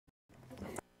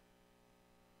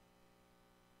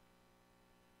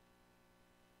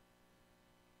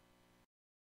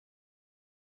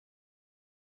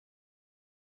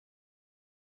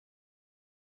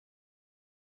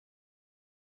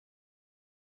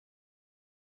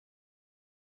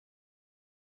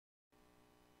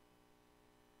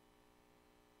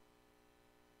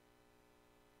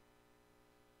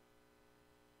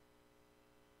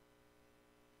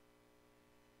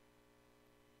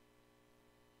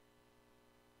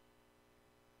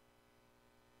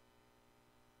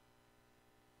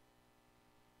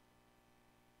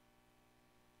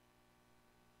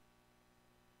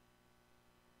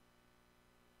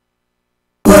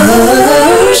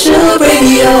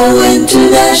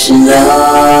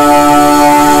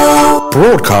International.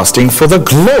 Broadcasting for the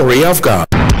glory of God.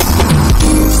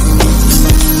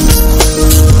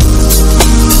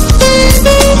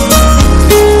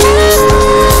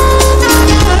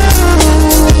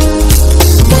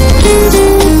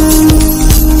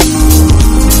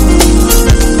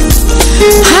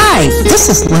 Hi, this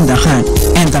is Linda Hunt,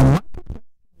 and the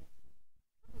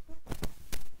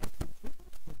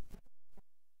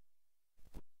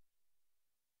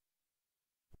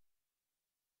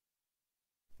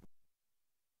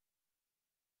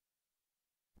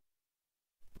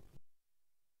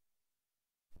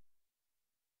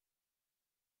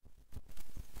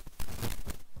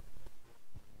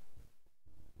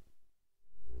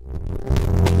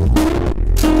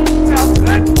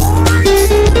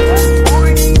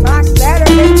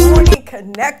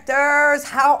Connectors,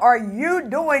 how are you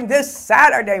doing this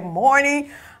Saturday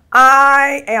morning?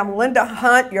 I am Linda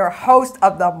Hunt, your host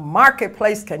of the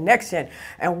Marketplace Connection,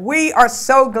 and we are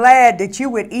so glad that you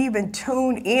would even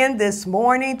tune in this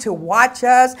morning to watch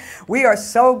us. We are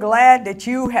so glad that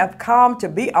you have come to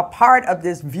be a part of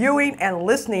this viewing and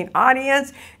listening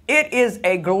audience. It is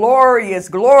a glorious,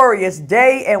 glorious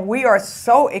day, and we are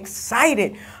so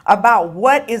excited about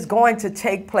what is going to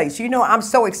take place. You know, I'm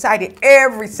so excited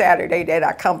every Saturday that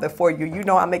I come before you. You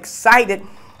know, I'm excited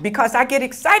because I get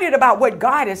excited about what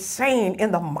God is saying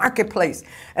in the marketplace.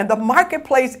 And the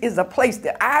marketplace is a place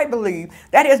that I believe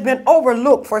that has been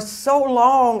overlooked for so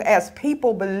long, as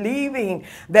people believing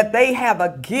that they have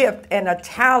a gift and a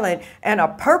talent and a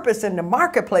purpose in the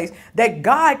marketplace that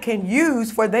God can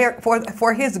use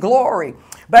for his glory.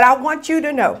 But I want you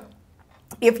to know,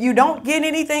 if you don't get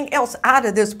anything else out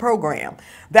of this program,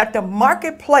 that the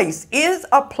marketplace is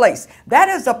a place. That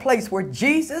is a place where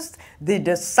Jesus, the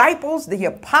disciples, the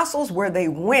apostles, where they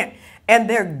went, and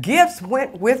their gifts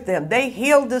went with them. They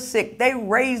healed the sick. They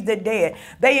raised the dead.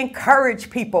 They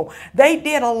encouraged people. They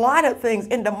did a lot of things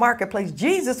in the marketplace.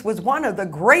 Jesus was one of the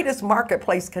greatest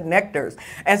marketplace connectors.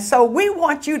 And so we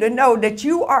want you to know that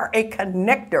you are a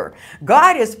connector.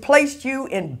 God has placed you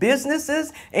in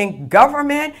businesses, in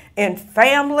government, in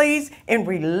families, in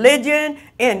religion,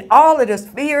 in all of the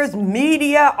spheres,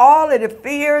 media, all of the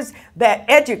spheres, that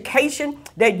education,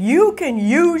 that you can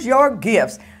use your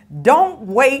gifts. Don't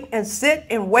wait and sit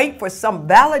and wait for some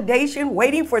validation,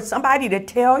 waiting for somebody to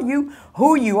tell you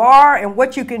who you are and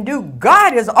what you can do.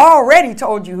 God has already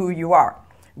told you who you are.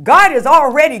 God has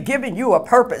already given you a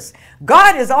purpose.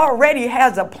 God already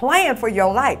has a plan for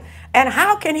your life. And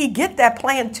how can he get that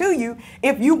plan to you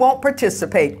if you won't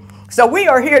participate? So we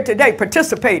are here today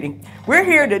participating. We're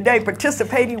here today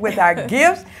participating with our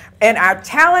gifts and our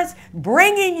talents,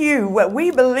 bringing you what we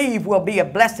believe will be a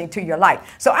blessing to your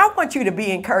life. So I want you to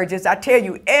be encouraged. As I tell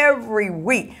you every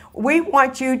week, we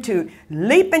want you to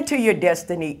leap into your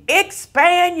destiny,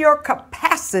 expand your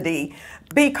capacity,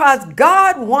 because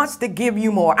God wants to give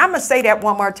you more. I'm going to say that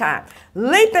one more time.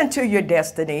 Leap into your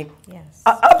destiny. Yes.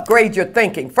 Upgrade your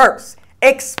thinking first.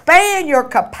 Expand your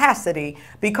capacity,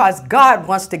 because God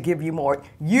wants to give you more.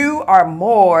 You are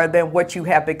more than what you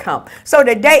have become. So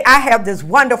today I have this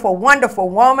wonderful, wonderful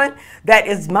woman that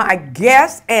is my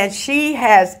guest, and she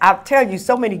has, I'll tell you,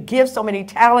 so many gifts, so many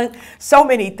talents, so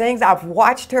many things. I've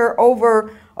watched her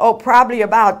over, probably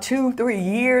about 2-3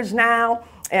 years now.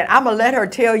 And I'm going to let her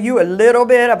tell you a little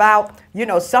bit about, you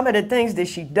know, some of the things that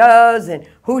she does and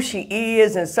who she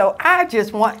is. And so I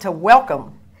just want to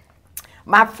welcome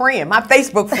my friend, my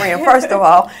Facebook friend, first of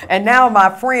all, and now my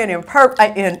friend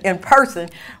in person,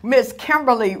 Miss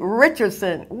Kimberly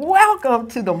Richardson. Welcome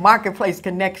to the Marketplace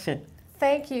Connection.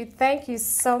 Thank you. Thank you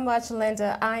so much,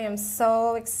 Linda. I am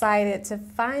so excited to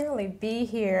finally be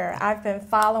here. I've been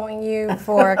following you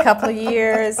for a couple of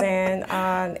years,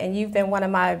 and you've been one of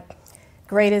my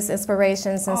greatest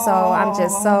inspirations, and so I'm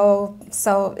just so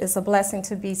it's a blessing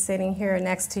to be sitting here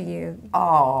next to you.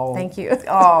 Oh, thank you.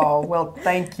 Oh, well,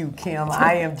 thank you, Kim.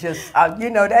 I am just, you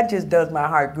know, that just does my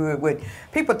heart good when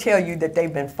people tell you that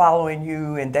they've been following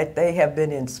you and that they have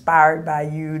been inspired by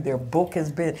you. Their book has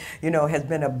been, you know, has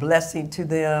been a blessing to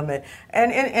them,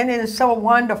 and it is so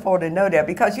wonderful to know that,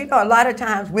 because, you know, a lot of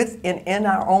times in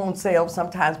our own selves,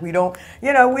 sometimes we don't,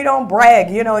 you know, we don't brag,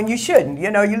 you know, and you shouldn't,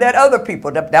 you know, you let other people.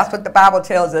 That's what the Bible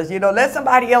tells us, you know, let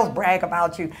somebody else brag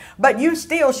about you, but you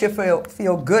still should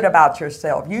feel good about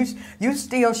yourself. You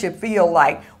still should feel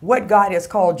like what God has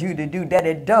called you to do, that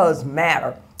it does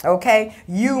matter. Okay,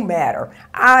 you matter,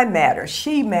 I matter,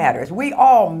 she matters, we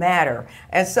all matter.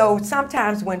 And so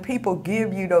sometimes when people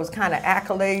give you those kind of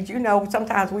accolades, you know,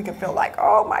 sometimes we can feel like,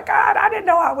 oh my God, I didn't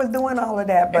know I was doing all of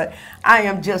that. But I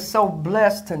am just so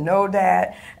blessed to know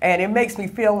that. And it makes me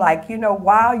feel like, you know,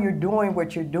 while you're doing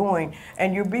what you're doing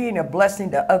and you're being a blessing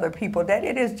to other people, that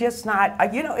it is just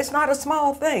not, you know, it's not a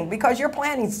small thing because you're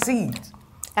planting seeds.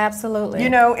 Absolutely. You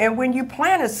know, and when you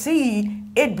plant a seed,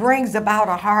 it brings about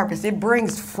a harvest. It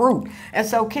brings fruit. And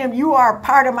so, Kim, you are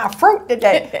part of my fruit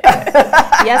today.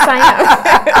 Yes, I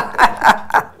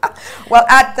am. Well,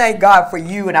 I thank God for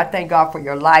you, and I thank God for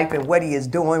your life and what He is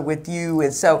doing with you.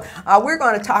 And so we're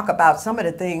going to talk about some of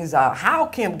the things, how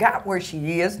Kim got where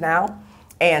she is now,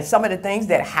 and some of the things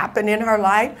that happened in her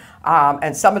life,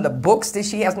 and some of the books that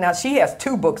she has. Now, she has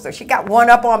 2 books, so she got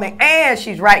one up on me, and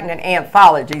she's writing an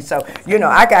anthology. So, you know,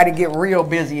 I got to get real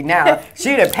busy now.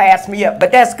 She'd have passed me up,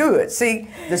 but that's good. See,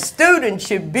 the student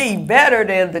should be better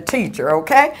than the teacher,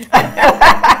 okay?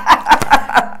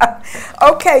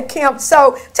 Okay, Kim,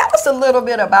 so tell us a little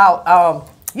bit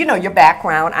about, you know, your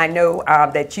background. I know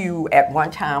that you at one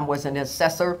time was an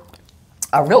assessor,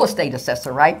 a real estate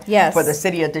assessor, right? Yes. For the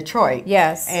city of Detroit.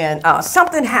 Yes. And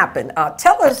something happened.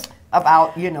 Tell us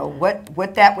about, you know,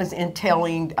 what that was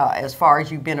entailing as far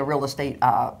as you've been a real estate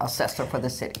assessor for the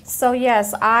city. So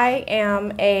yes, I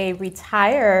am a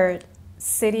retired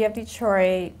City of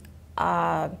Detroit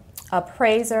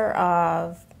appraiser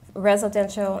of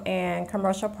residential and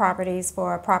commercial properties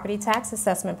for property tax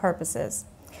assessment purposes.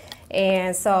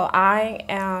 And so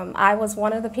I was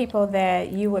one of the people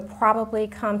that you would probably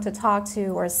come to talk to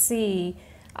or see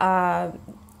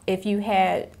if you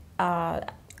had a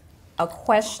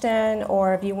question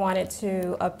or if you wanted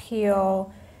to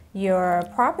appeal your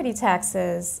property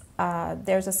taxes.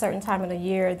 There's a certain time of the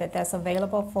year that's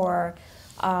available for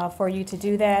you to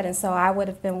do that. And so I would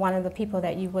have been one of the people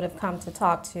that you would have come to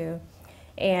talk to.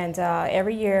 And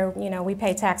every year, you know, we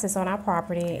pay taxes on our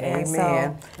property. And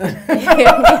Amen. so,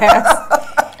 yes.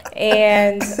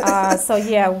 And so,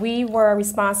 yeah, we were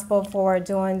responsible for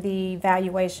doing the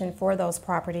valuation for those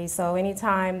properties. So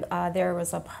anytime there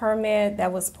was a permit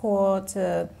that was pulled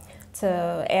to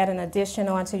add an addition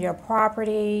onto your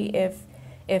property,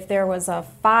 if there was a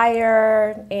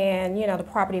fire and, you know, the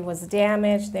property was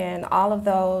damaged, then all of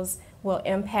those will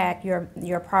impact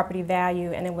your property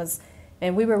value.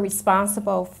 And we were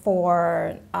responsible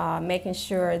for making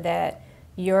sure that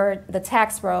the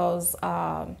tax rolls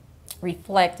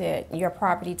reflected, your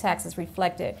property taxes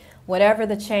reflected whatever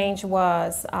the change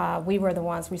was. We were the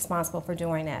ones responsible for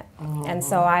doing that. Mm-hmm. And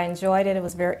so I enjoyed it. It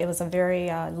was a very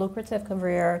lucrative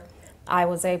career. I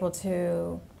was able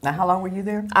to. Now, how long were you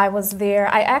there? I was there.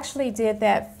 I actually did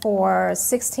that for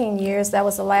 16 years. That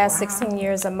was the last 16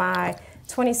 years of my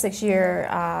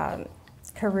 26-year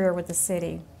career with the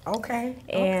city. Okay.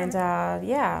 And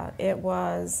yeah, it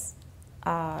was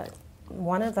I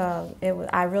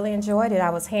really enjoyed it.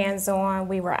 I was hands-on.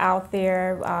 We were out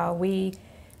there. We're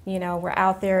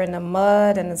out there in the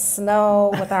mud and the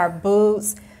snow with our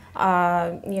boots,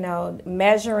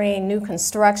 measuring new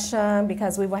construction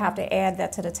because we would have to add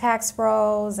that to the tax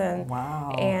rolls. And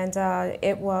wow. And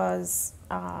it was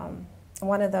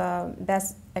one of the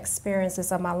best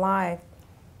experiences of my life.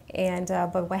 And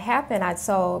but what happened?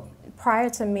 Prior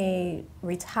to me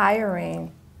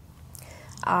retiring,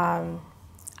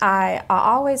 I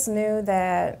always knew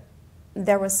that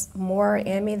there was more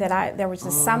in me, there was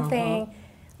just something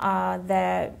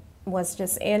that was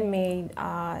just in me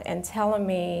and telling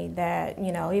me that,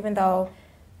 you know, even though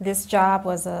this job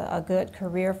was a good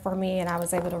career for me and I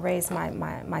was able to raise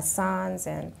my sons,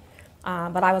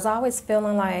 but I was always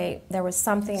feeling like there was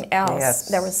something else. Yes.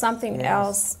 There was something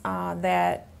else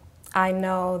that I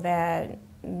know that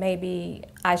maybe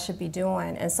I should be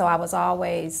doing. And so I was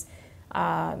always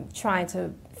trying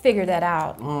to figure that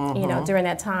out, you know, during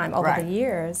that time over the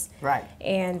years. Right.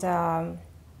 And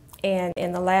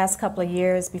in the last couple of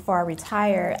years before I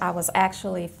retired, I was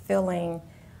actually feeling,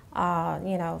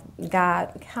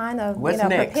 God kind of, What's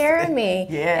next? preparing me.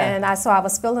 Yeah. And so I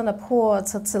was feeling a pull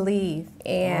to leave.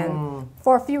 And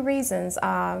for a few reasons,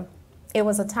 it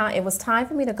was time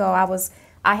for me to go.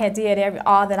 I had did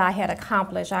all that I had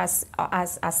accomplished. I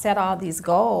set all these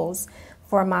goals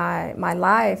for my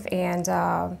life, and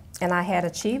I had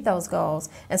achieved those goals.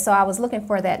 And so I was looking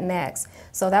for that next.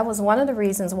 So that was one of the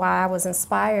reasons why I was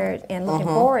inspired and looking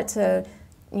forward to,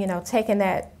 you know, taking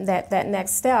that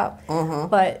next step.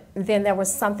 But then there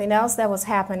was something else that was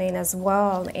happening as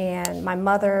well. And my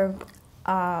mother,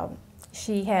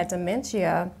 she had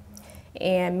dementia.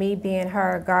 And me being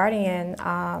her guardian,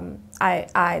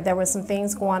 there were some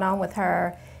things going on with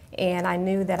her, and I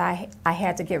knew that I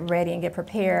had to get ready and get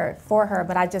prepared for her,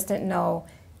 but I just didn't know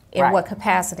in Right. what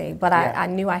capacity. But Yeah. I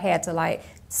knew I had to like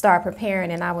start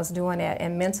preparing, and I was doing it,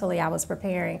 and mentally I was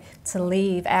preparing to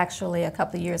leave actually a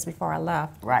couple of years before I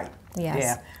left. Right. Yes.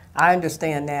 Yeah. I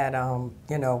understand that,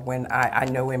 you know, when I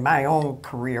know in my own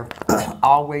career, I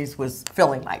always was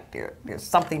feeling like there's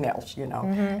something else, you know.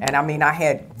 Mm-hmm. And I mean, I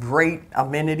had great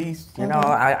amenities, you know.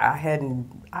 I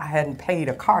hadn't paid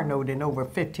a car note in over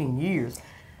 15 years.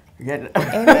 Amen.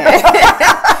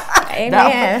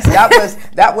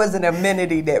 That was an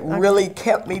amenity that really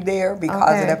kept me there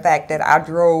because of the fact that I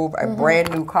drove a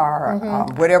brand new car,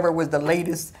 whatever was the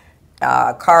latest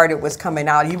car that was coming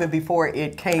out. Even before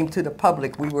it came to the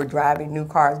public, we were driving new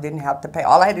cars, didn't have to pay.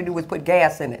 All I had to do was put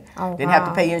gas in it. Oh, Didn't have to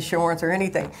wow. pay insurance or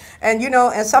anything. And you know,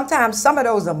 and sometimes some of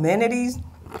those amenities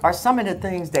are some of the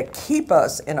things that keep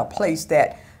us in a place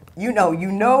that you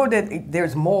know that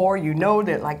there's more, you know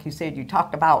that, like you said, you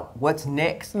talked about what's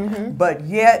next, but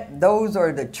yet those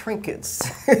are the trinkets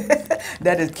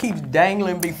that it keeps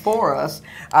dangling before us.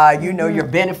 You know, your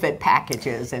benefit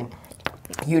packages and,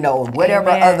 you know, whatever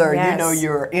Amen, other, yes. you know,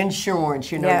 your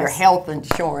insurance, you know, your Yes. health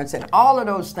insurance and all of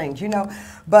those things, you know.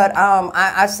 But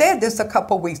I said this a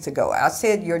couple weeks ago. I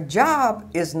said your job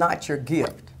is not your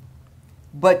gift,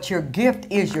 but your gift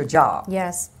is your job.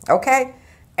 Yes. Okay?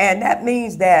 And that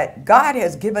means that God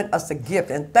has given us a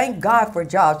gift, and thank God for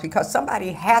jobs, because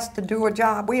somebody has to do a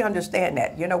job. We understand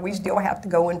that. You know, we still have to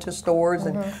go into stores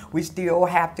and we still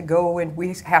have to go and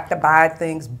we have to buy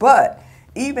things. But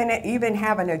even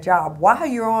having a job, while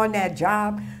you're on that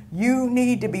job, you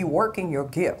need to be working your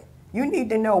gift. You need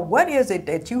to know, what is it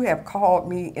that you have called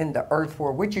me in the earth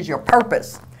for, which is your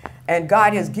purpose. And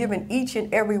God has given each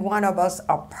and every one of us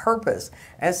a purpose.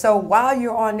 And so while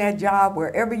you're on that job,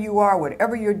 wherever you are,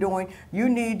 whatever you're doing, you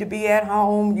need to be at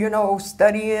home, you know,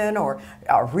 studying or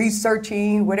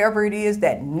researching, whatever it is,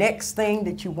 that next thing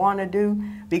that you want to do,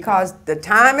 because the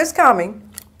time is coming,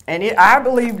 and I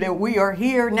believe that we are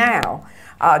here now.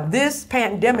 This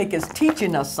pandemic is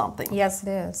teaching us something. Yes, it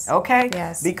is. Okay?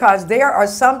 Yes. Because there are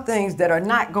some things that are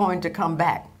not going to come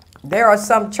back. There are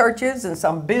some churches and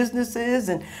some businesses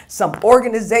and some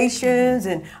organizations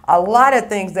and a lot of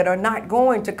things that are not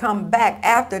going to come back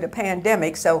after the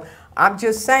pandemic. So I'm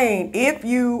just saying, if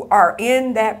you are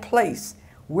in that place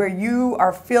where you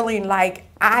are feeling like,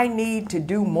 I need to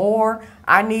do more,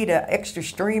 I need an extra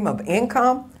stream of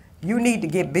income, you need to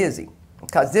get busy,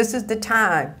 because this is the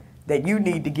time that you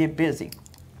need to get busy.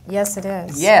 Yes, it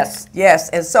is. Yes, yes.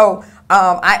 And so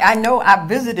I know I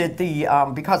visited the,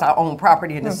 because I own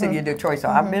property in the city of Detroit, so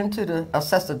I've been to the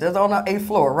assessor. There's on the 8th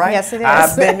floor, right? Yes, it is.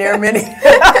 I've been there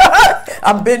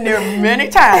many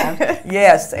times.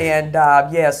 Yes, and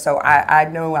yes, so I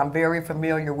know I'm very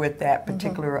familiar with that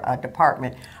particular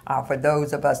department for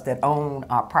those of us that own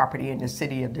property in the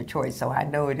city of Detroit. So I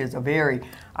know it is a very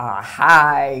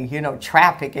high, you know,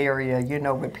 traffic area, you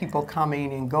know, with people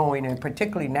coming and going, and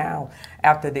particularly now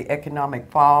after the economic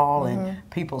fall and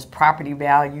people's property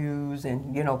values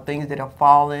and, you know, things that have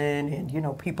fallen, and, you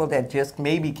know, people that just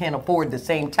maybe can't afford the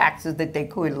same taxes that they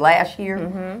could last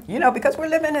year, you know, because we're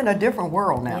living in a different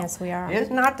world now. Yes, we are.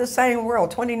 It's not the same world.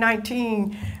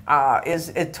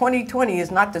 2020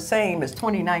 is not the same as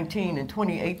 2019 and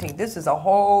 2018. This is a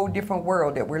whole different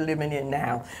world that we're living in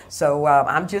now. So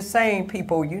I'm just saying,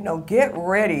 people, you know, get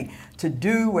ready to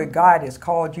do what God has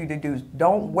called you to do.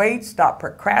 Don't wait. Stop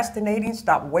procrastinating.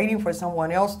 Stop waiting for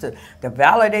someone else to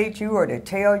validate you or to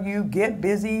tell you. Get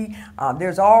busy.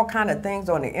 There's all kind of things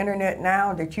on the internet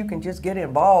now that you can just get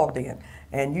involved in.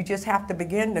 And you just have to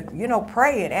begin to, you know,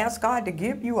 pray and ask God to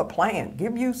give you a plan,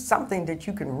 give you something that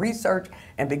you can research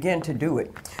and begin to do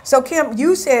it. So, Kim,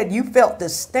 you said you felt the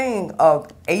sting of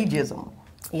ageism.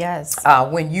 Yes.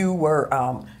 When you were,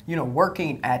 you know,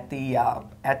 working at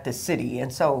the city,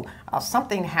 and so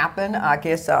something happened, I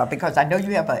guess, because I know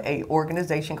you have a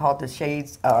organization called the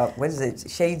Shades. What is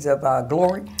it? Shades of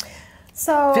Glory.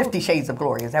 So 50 Shades of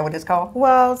Glory. Is that what it's called?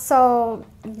 Well, so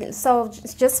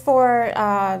just for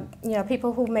you know,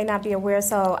 people who may not be aware,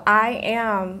 so I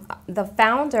am the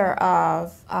founder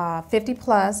of 50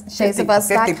 Plus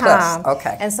ShadesOfUs.com. 50 Plus,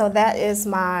 okay. And so that's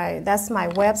my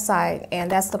website, and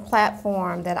that's the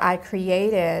platform that I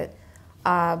created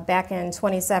back in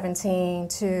 2017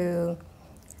 to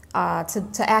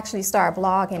actually start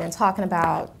blogging and talking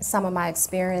about some of my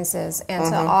experiences, and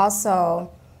to also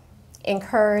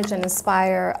encourage and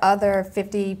inspire other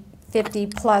 50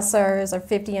 plusers or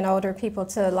 50 and older people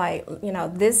to, like, you know,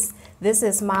 this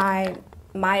is my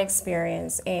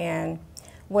experience, and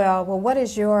well, what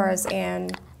is yours,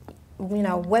 and, you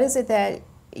know, what is it that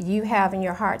you have in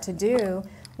your heart to do?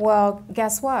 Well,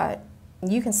 guess what?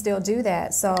 you can still do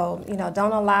that. So, you know,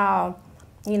 don't allow,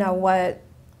 you know, what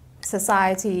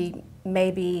society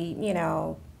maybe, you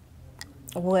know,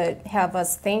 would have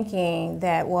us thinking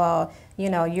that, well, you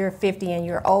know, you're 50 and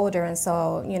you're older, and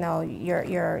so, you know, you're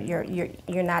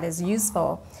not as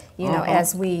useful, you know,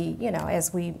 as we, you know,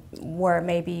 as we were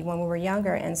maybe when we were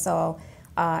younger. And so,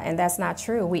 and that's not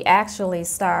true. We actually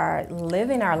start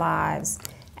living our lives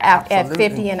at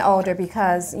 50 and older,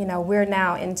 because, you know, we're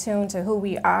now in tune to who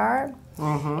we are.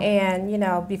 And, you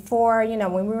know, before, you know,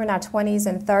 when we were in our 20s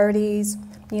and 30s,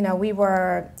 you know, we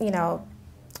were, you know,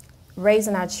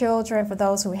 raising our children. For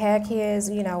those who had kids,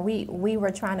 you know, we were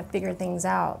trying to figure things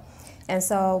out. And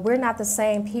so we're not the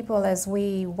same people as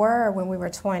we were when we were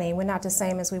 20. We're not the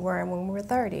same as we were when we were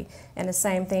 30. And the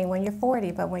same thing when you're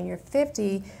 40. But when you're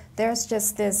 50, there's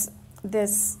just this,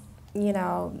 you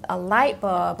know, a light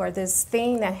bulb or this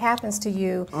thing that happens to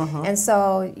you. And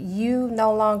so you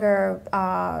no longer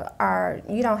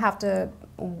you don't have to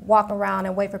walk around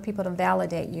and wait for people to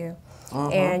validate you.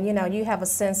 And, you know, you have a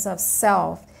sense of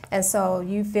self. And so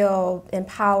you feel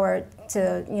empowered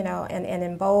to, you know, and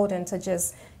emboldened to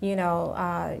just, you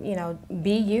know,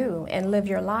 be you and live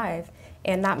your life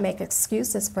and not make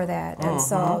excuses for that. And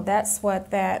so that's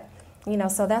what that, you know,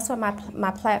 so that's what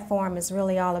my platform is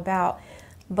really all about.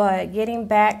 But getting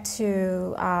back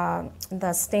to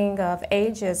the sting of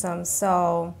ageism,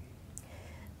 so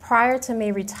prior to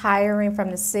me retiring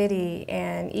from the city,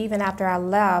 and even after I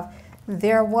left,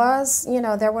 there was, you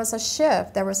know, there was a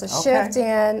shift. There was a shift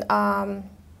in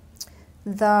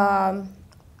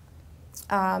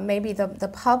maybe the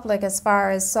public, as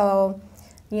far as, so,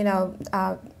 you know,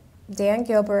 Dan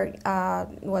Gilbert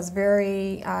was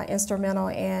very instrumental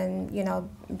in, you know,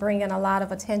 bringing a lot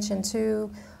of attention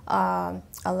to a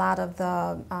lot of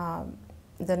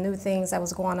the new things that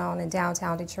was going on in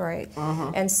downtown Detroit.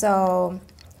 And so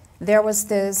there was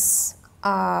this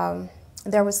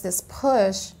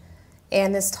push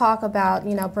and this talk about,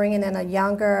 you know, bringing in a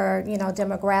younger, you know,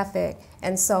 demographic.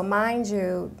 And so, mind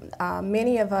you,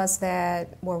 many of us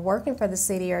that were working for the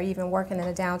city or even working in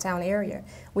the downtown area,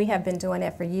 we have been doing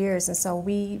that for years. And so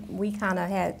we kind of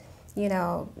had, you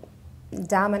know,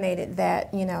 dominated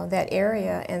that, you know, that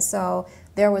area. And so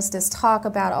there was this talk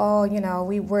about, oh, you know,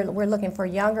 we're looking for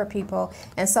younger people.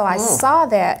 And so I saw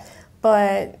that,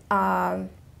 but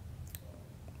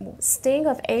sting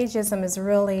of ageism is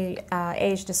really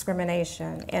age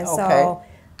discrimination. And so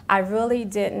I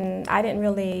didn't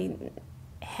really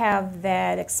have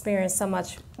that experience so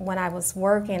much when I was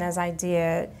working as I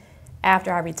did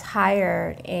after I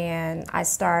retired and I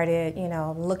started, you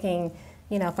know, looking,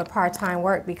 you know, for part-time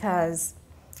work, because,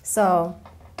 so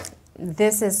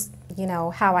this is, you know,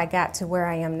 how I got to where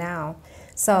I am now.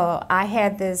 So I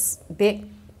had this big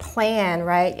plan,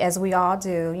 right, as we all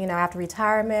do, you know, after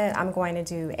retirement, I'm going to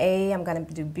do A, I'm going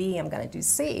to do B, I'm going to do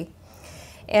C.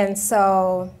 And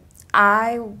so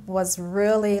I was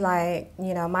really like,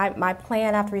 you know, my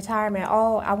plan after retirement,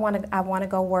 oh, I want to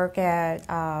go work at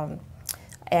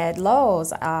Lowe's.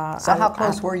 So how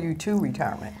close were you to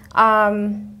retirement?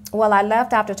 Well, I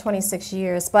left after 26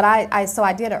 years, but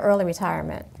I did an early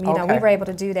retirement. You know, we were able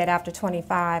to do that after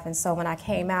 25, and so when I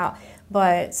came out,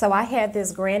 but so I had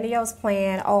this grandiose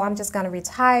plan. Oh, I'm just going to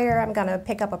retire. I'm going to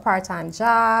pick up a part-time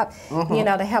job, you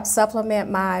know, to help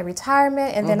supplement my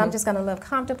retirement, and then I'm just going to live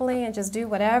comfortably and just do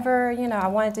whatever, you know, I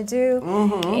wanted to do.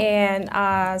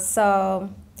 And so,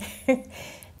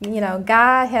 you know,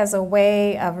 God has a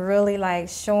way of really like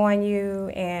showing you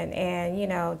and you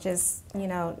know, just, you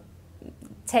know,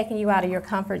 taking you out of your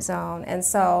comfort zone. And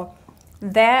so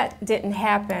that didn't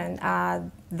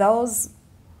happen. Those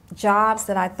jobs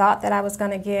that I thought that I was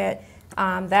going to get,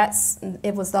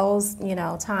 it was those, you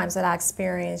know, times that I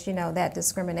experienced, you know, that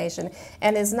discrimination.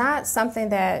 And it's not something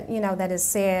that, you know, that is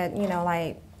said, you know,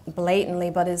 like blatantly,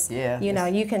 but it's, you know,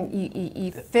 you feel it.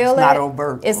 It's not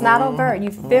overt. It's not overt.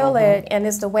 You feel it, and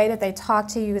it's the way that they talk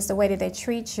to you, it's the way that they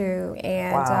treat you.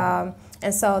 And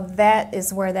and so that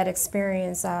is where that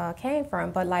experience came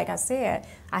from. But like I said,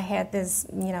 I had this,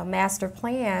 you know, master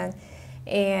plan,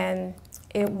 and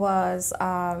it was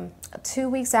 2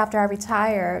 weeks after I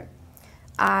retired,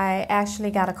 I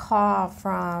actually got a call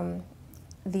from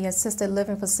the assisted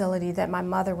living facility that my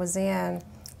mother was in.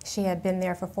 She had been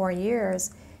there for 4 years,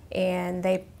 and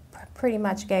they pretty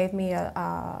much gave me a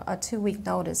 2-week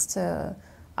notice to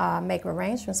make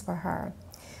arrangements for her.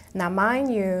 Now,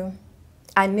 mind you,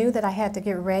 I knew that I had to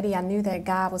get ready. I knew that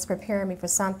God was preparing me for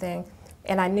something,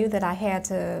 and I knew that I had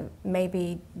to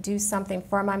maybe do something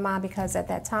for my mom, because at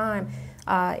that time,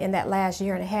 in that last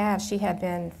year and a half, she had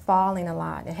been falling a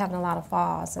lot and having a lot of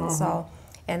falls. And so,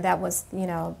 and that was, you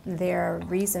know, their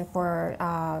reason for,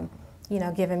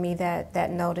 given me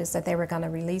that notice that they were going to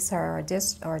release her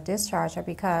or discharge her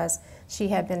because she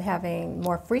had been having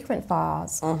more frequent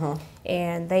falls,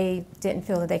 and they didn't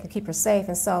feel that they could keep her safe.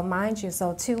 And so, mind you,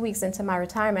 so 2 weeks into my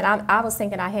retirement, I was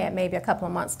thinking I had maybe a couple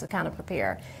of months to kind of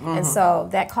prepare. And so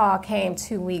that call came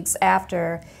 2 weeks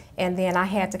after, and then I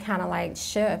had to kind of like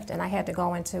shift, and I had to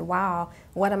go into, wow,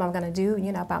 what am I going to do,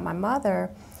 about my mother?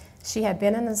 She had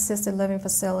been in an assisted living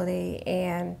facility,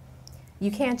 and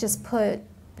you can't just put,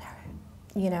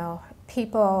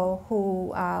 people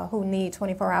who need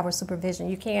 24-hour supervision,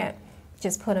 you can't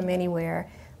just put them anywhere.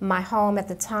 My home at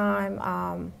the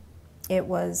time, it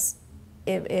wasn't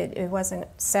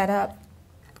set up,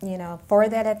 for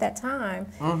that at that time.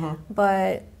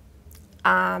 But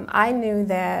I knew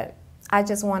that I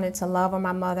just wanted to love on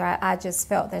my mother. I just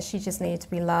felt that she just needed to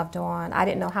be loved on. I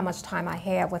didn't know how much time I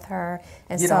had with her,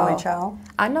 and You're so the only child?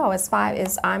 I know it's five.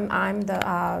 I'm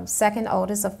the second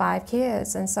oldest of 5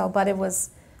 kids, and so but it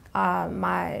was.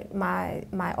 My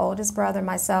oldest brother,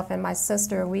 myself, and my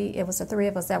sister. It was the 3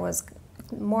 of us that was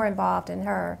more involved in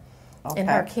her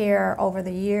care over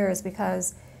the years,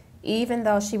 because even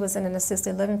though she was in an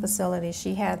assisted living facility,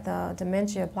 she had the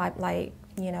dementia for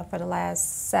the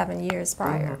last 7 years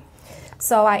prior.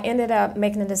 So I ended up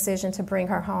making a decision to bring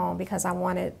her home because I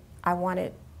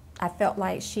felt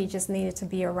like she just needed to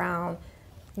be around,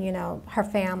 her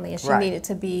family, and she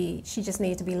just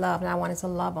needed to be loved, and I wanted to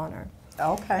love on her.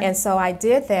 Okay. And so I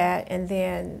did that, and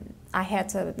then I had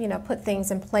to, put things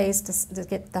in place to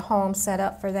get the home set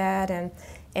up for that, and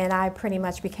I pretty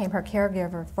much became her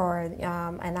caregiver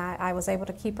and I was able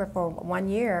to keep her for 1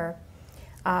 year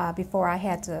before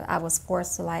I was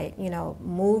forced to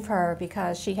move her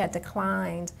because she had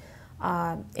declined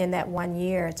in that 1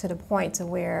 year to the point to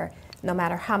where no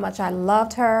matter how much I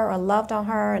loved her or loved on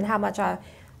her and how much I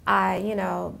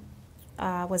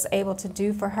was able to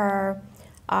do for her,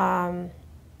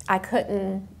 I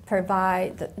couldn't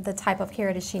provide the type of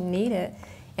care that she needed.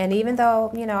 And even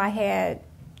though, I had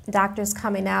doctors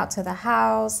coming out to the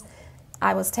house,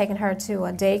 I was taking her to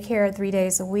a daycare 3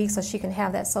 days a week so she can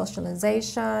have that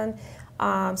socialization.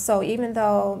 So even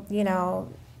though,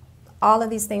 all of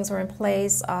these things were in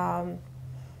place.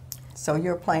 So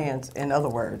your plans, in other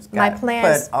words, my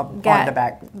plans put on the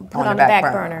back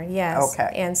burner, yes. Okay.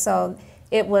 And so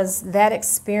it was that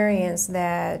experience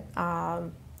that,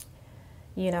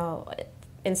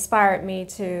 inspired me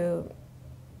to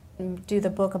do the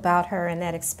book about her and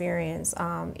that experience.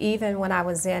 Even when I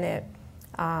was in it.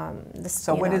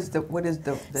 What is the name of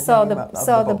the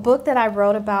book? The book that I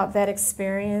wrote about that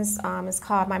experience is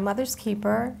called My Mother's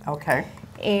Keeper. Okay.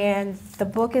 And the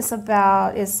book is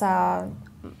about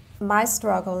my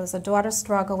struggle, is a daughter's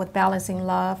struggle with balancing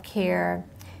love, care,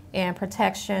 and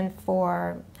protection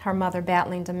for her mother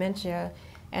battling dementia.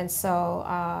 And so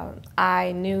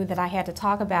I knew that I had to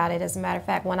talk about it. As a matter of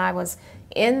fact, when I was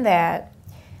in that,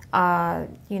 God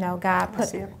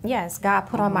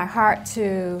put on my heart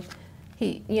to,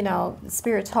 the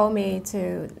Spirit told me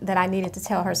that I needed to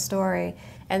tell her story.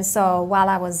 And so while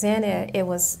I was in it, it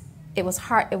was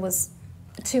hard. It was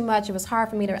too much. It was hard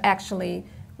for me to actually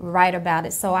write about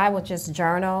it. So I would just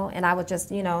journal, and I would just,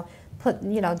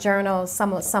 journal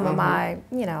some of my,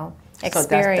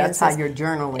 experiences. So that's how your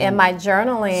journaling. And my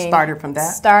journaling started from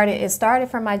that. It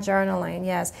started from my journaling,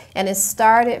 yes, and it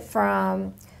started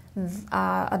from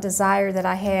a desire that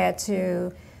I had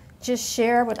to just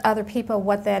share with other people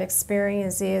what that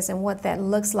experience is and what that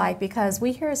looks like, because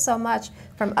we hear so much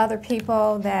from other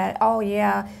people that, oh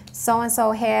yeah, so and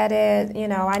so had it.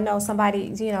 I know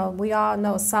somebody. We all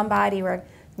know somebody, or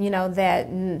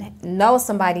that knows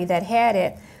somebody that had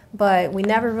it, but we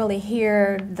never really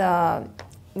hear the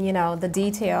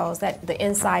details, the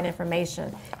inside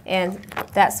information. And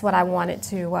that's what I wanted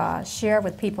to share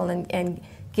with people and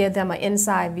give them an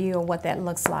inside view of what that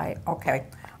looks like. Okay.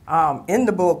 In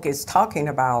the book, it's talking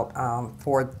about,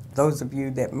 for those of you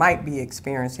that might be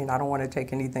experiencing, I don't want to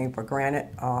take anything for granted.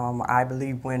 I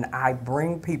believe when I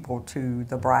bring people to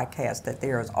the broadcast that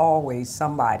there is always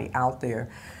somebody out there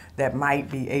that might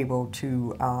be able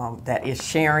to, that is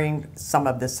sharing some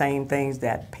of the same things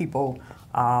that people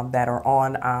that are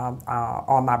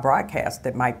on my broadcast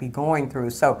that might be going through.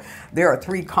 So there are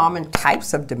 3 common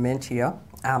types of dementia.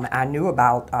 I knew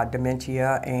about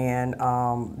dementia, and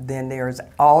then there's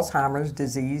Alzheimer's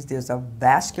disease. There's a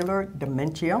vascular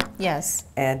dementia. Yes.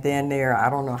 And then I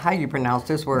don't know how you pronounce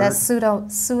this word. That's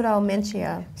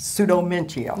pseudomentia.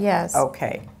 Pseudomentia. Yes.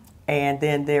 Okay. And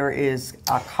then there is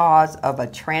a cause of a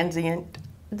transient.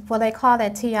 Well, they call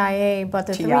that TIA, but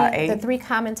the TIA. three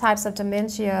common types of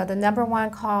dementia, the number one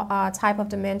type of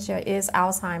dementia is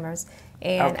Alzheimer's,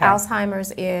 and Okay.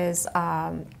 Alzheimer's is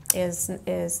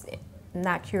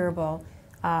not curable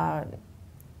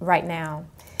right now.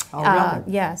 Oh, really?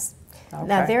 Yes. Okay.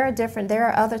 Now there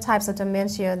are other types of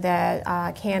dementia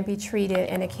that can be treated,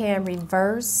 and it can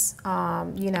reverse.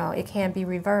 It can be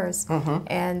reversed,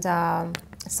 and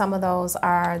some of those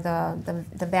are the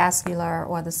vascular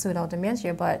or the pseudo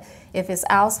dementia. But if it's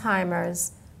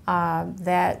Alzheimer's,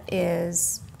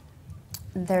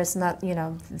 there's not,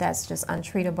 that's just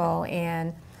untreatable,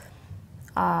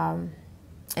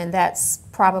 and that's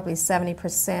probably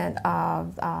 70%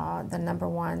 of the number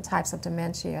one types of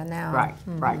dementia now. Right,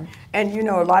 right. And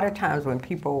a lot of times when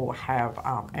people have,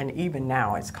 and even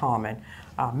now it's common,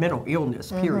 mental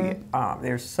illness, period.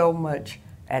 There's so much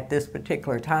at this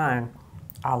particular time,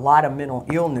 a lot of mental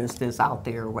illness that's out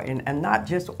there, and not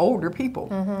just older people.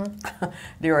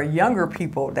 There are younger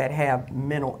people that have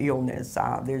mental illness.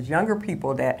 There's younger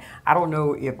people that, I don't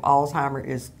know if Alzheimer's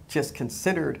is just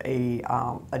considered a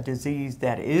disease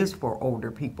that is for older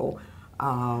people.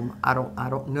 I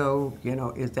don't know,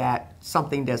 is that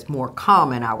something that's more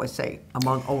common, I would say,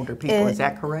 among older people? Is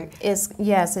that correct?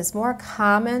 Yes, it's more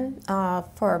common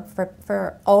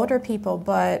for older people,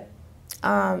 but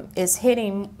it's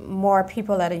hitting more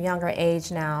people at a younger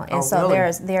age now, and so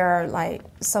really?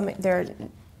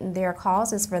 there are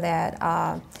causes for that,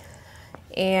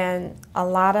 and a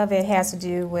lot of it has to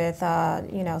do with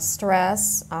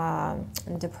stress,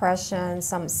 depression,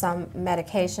 some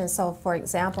medication. So, for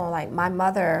example, like my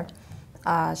mother,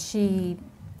 she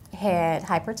had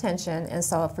hypertension, and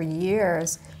so for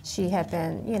years she had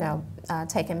been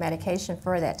taking medication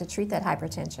for that to treat that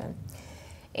hypertension.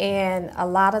 And a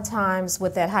lot of times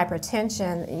with that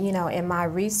hypertension, in my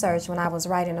research when I was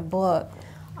writing a book,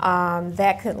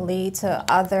 that could lead to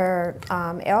other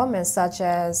ailments, such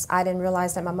as I didn't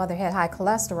realize that my mother had high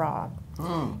cholesterol.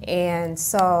 And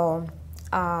so,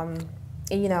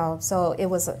 so it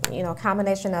was a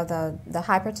combination of the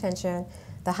hypertension,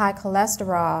 the high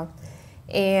cholesterol,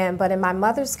 but in my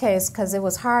mother's case, because it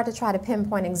was hard to try to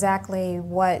pinpoint exactly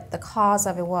what the cause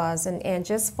of it was, and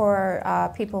just for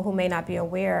people who may not be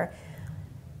aware,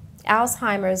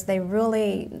 Alzheimer's,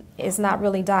 is not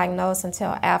really diagnosed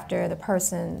until after the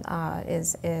person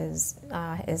is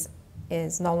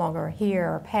no longer here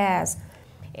or passed,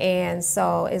 and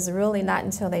so it's really not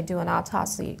until they do an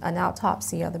autopsy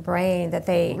of the brain that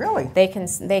they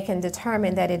can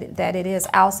determine that it is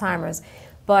Alzheimer's.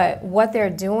 But what they're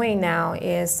doing now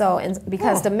is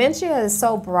because dementia is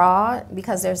so broad,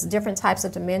 because there's different types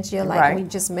of dementia, like we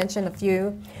just mentioned a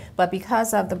few, but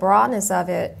because of the broadness of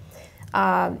it,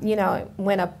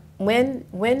 when a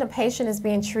patient is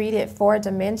being treated for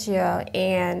dementia,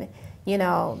 and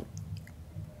if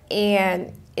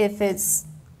it's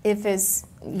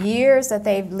years that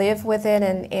they've lived with it,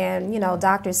 and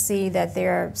doctors see that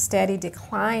they're steady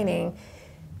declining,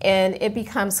 and it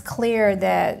becomes clear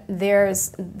that they're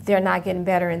not getting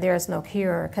better and there's no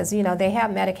cure, because they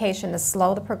have medication to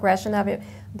slow the progression of it,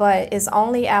 but it's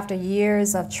only after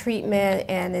years of treatment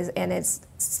and it's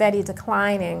steady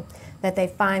declining that they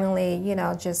finally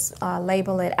just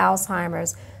label it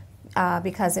Alzheimer's,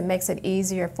 because it makes it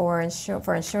easier for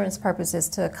insurance purposes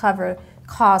to cover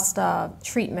cost of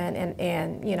treatment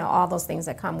and all those things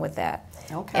that come with that.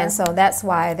 Okay. And so that's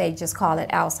why they just call it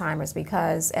Alzheimer's,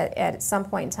 because at some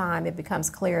point in time it becomes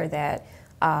clear that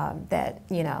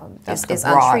it's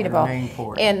untreatable. Name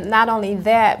for it. And not only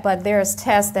that, but there's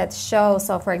tests that show.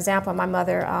 So, for example, my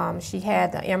mother, she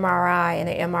had the MRI, and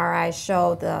the MRI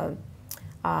showed the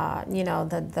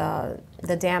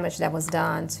damage that was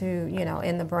done to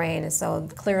in the brain, and so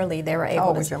clearly they were able. How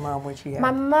old was your mom when she had?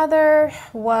 My mother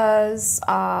was.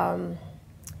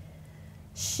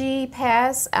 She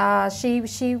passed.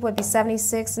 She would be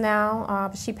 76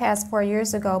 now. She passed 4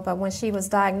 years ago. But when she was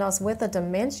diagnosed with a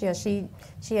dementia, she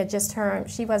had just turned.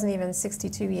 She wasn't even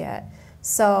 62 yet.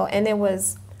 So, and it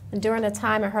was during a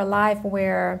time in her life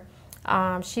where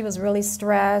she was really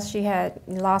stressed. She had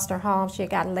lost her home. She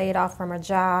had gotten laid off from her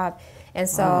job, and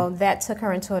so that took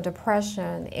her into a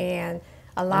depression. And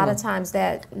a lot of times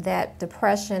that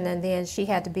depression, and then she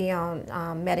had to be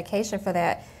on medication for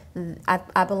that.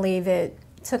 I believe it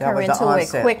took her into it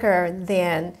quicker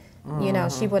than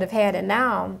she would have had. And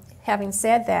now, having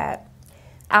said that,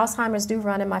 Alzheimer's do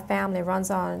run in my family. It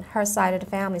runs on her side of the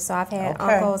family. So I've had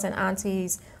uncles and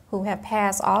aunties who have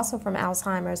passed also from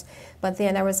Alzheimer's. But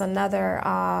then there was another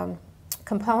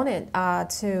component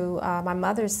to my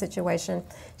mother's situation.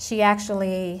 She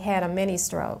actually had a mini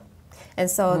stroke,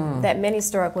 and so that mini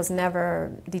stroke was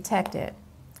never detected.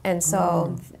 And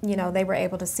so, they were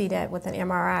able to see that with an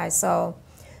MRI. So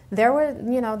there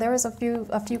was a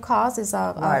few causes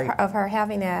of her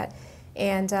having that.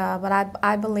 And but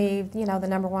I believe the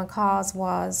number one cause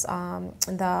was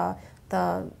the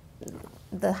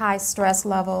the high stress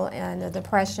level and the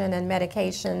depression and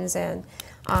medications and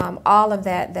all of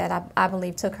that I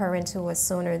believe took her into it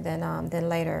sooner than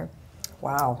later.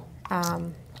 Wow.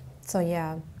 So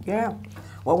yeah. Yeah.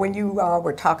 Well, when you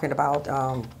were talking about,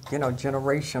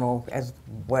 generational, as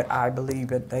what I believe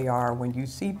that they are, when you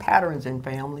see patterns in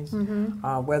families,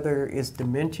 whether it's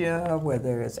dementia,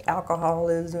 whether it's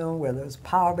alcoholism, whether it's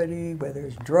poverty, whether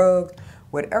it's drugs,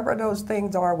 whatever those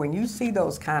things are, when you see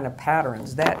those kind of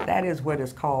patterns, that is what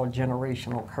is called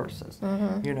generational curses.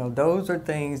 Those are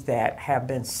things that have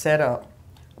been set up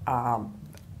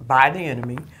by the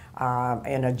enemy.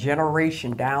 And a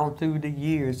generation down through the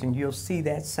years, and you'll see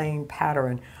that same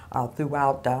pattern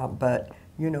throughout. But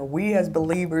we as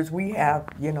believers, we have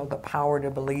the power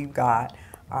to believe God,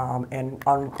 and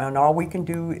all we can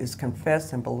do is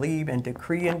confess and believe and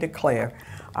decree and declare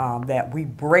that we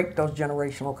break those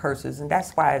generational curses, and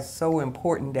that's why it's so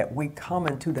important that we come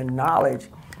into the knowledge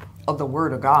of the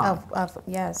Word of God.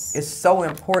 Yes. It's so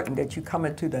important that you come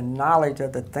into the knowledge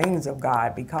of the things of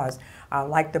God, because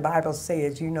like the Bible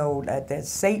says, that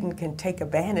Satan can take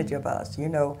advantage of us,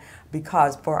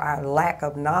 because for our lack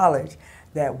of knowledge,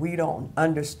 that we don't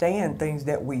understand things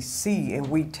that we see and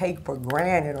we take for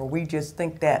granted, or we just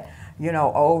think that,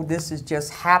 this is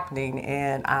just happening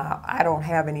and I don't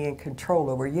have any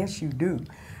control over it. Yes, you do.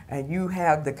 And you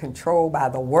have the control by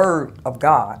the Word of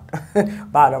God,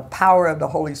 by the power of the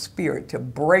Holy Spirit, to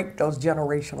break those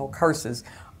generational curses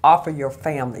off of your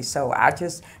family. So I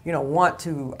just, want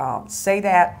to say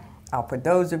that for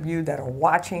those of you that are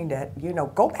watching, that,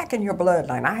 go back in your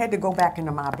bloodline. I had to go back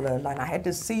into my bloodline. I had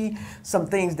to see some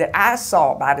things that I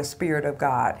saw by the Spirit of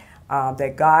God,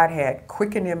 that God had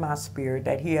quickened in my spirit,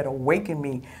 that He had awakened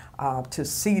me to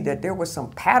see that there were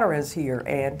some patterns here,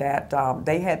 and that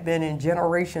they had been in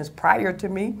generations prior to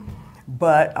me.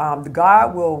 But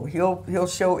God he'll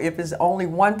show, if it's only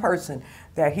one person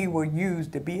that He will use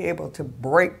to be able to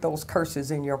break those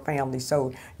curses in your family.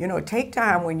 So, take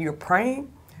time when you're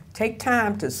praying. Take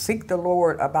time to seek the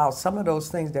Lord about some of those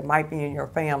things that might be in your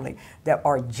family that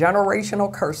are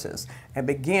generational curses, and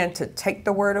begin to take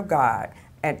the Word of God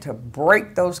and to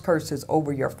break those curses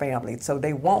over your family so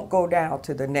they won't go down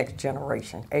to the next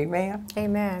generation. Amen?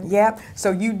 Amen. Yeah. So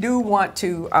you do want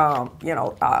to,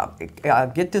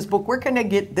 get this book. Where can they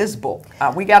get this book?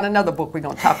 We got another book we're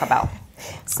going to talk about.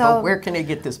 So where can they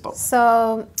get this book?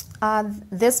 So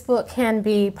this book can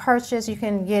be purchased. You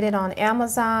can get it on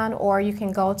Amazon, or you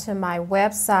can go to my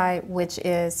website, which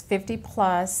is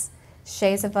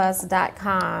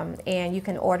 50plusshadesofus.com, and you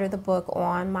can order the book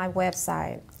on my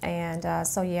website. And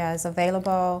it's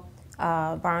available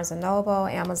Barnes & Noble,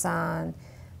 Amazon,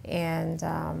 and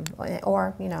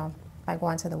or by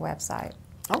going to the website.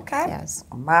 Okay. Yes.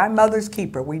 My Mother's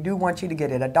Keeper. We do want you to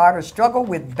get it. A daughter struggle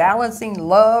with balancing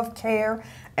love, care,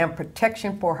 and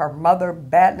protection for her mother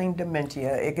battling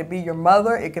dementia. It could be your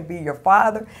mother, it could be your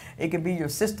father, it could be your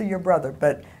sister, your brother,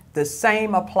 but the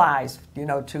same applies,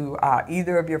 to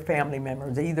either of your family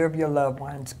members, either of your loved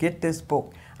ones. Get this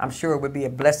book. I'm sure it would be a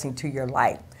blessing to your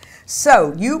life.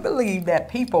 So you believe that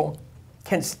people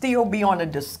can still be on a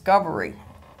discovery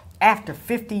after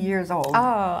 50 years old?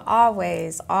 Oh,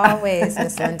 always,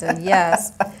 Miss Linda,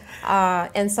 yes.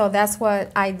 And so that's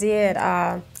what I did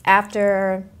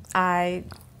after I,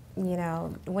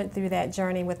 went through that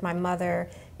journey with my mother,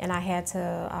 and I had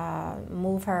to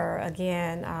move her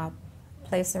again,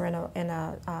 place her in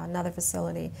another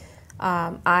facility.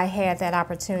 I had that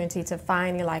opportunity to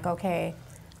finally, okay,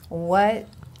 what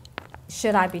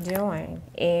should I be doing?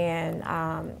 And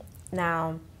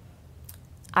now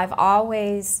I've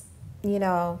always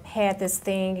had this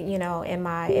thing, in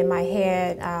my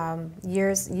head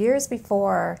years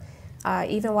before,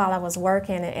 even while I was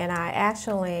working, and I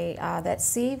actually that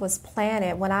seed was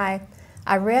planted when I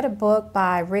read a book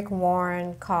by Rick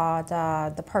Warren called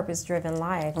The Purpose-Driven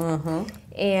Life. Mm-hmm.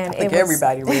 And I think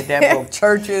everybody read that book.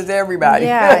 Churches, everybody.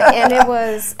 Yeah, and it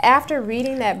was after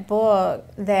reading that book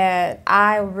that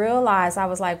I realized, I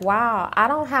was like, wow, I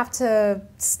don't have to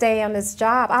stay on this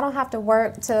job. I don't have to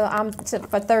work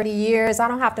for 30 years. I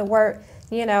don't have to work,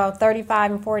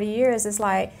 35 and 40 years. It's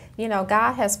like,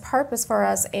 God has purpose for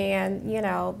us, and,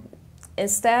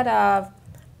 instead of,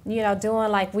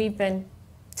 doing like we've been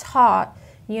taught,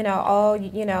 you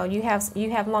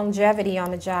have longevity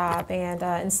on the job, and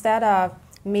instead of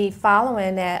me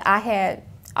following that, I had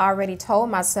already told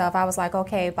myself, I was like,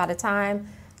 okay, by the time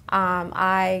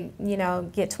I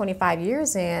get 25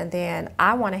 years in, then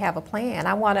I want to have a plan.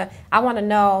 I want to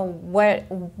know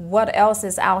what else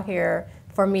is out here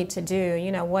for me to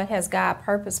do. What has God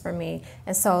purpose for me?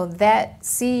 And so that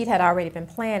seed had already been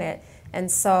planted. And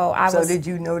so So did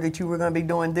you know that you were going to be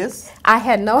doing this? I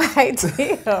had no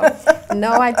idea.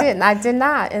 No, I didn't. I did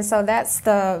not. And so that's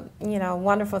the,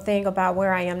 wonderful thing about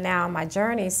where I am now in my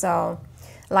journey. So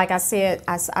like I said,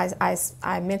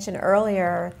 I mentioned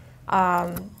earlier,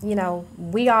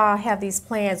 we all have these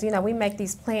plans. We make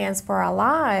these plans for our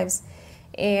lives.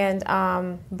 And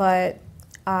but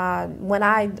when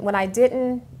I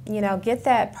didn't, get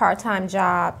that part-time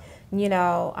job,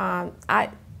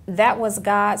 that was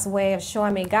God's way of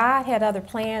showing me God had other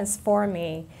plans for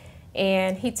me,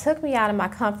 and He took me out of my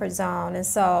comfort zone. And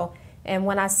so, and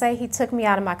when I say He took me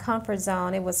out of my comfort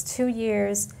zone, it was 2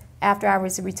 years after I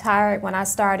was retired when I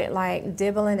started like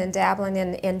dibbling and dabbling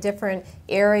in different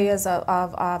areas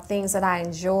of things that I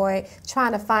enjoy,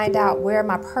 trying to find out where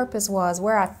my purpose was,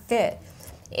 where I fit.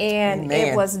 And Amen.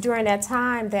 It was during that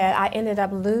time that I ended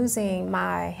up losing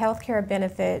my health care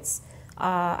benefits.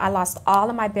 I lost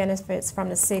all of my benefits from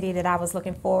the city that I was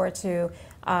looking forward to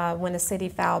when the city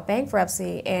filed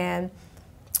bankruptcy. And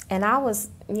I was,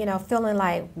 feeling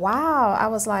like, wow, I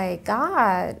was like,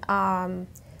 God,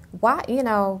 why,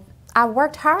 I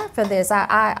worked hard for this.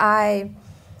 I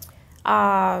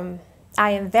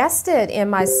invested in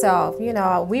myself. We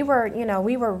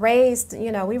were raised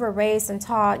and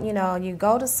taught, you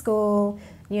go to school,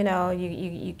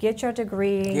 you get your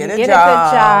degree, Get you a get a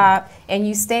good job, and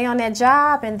you stay on that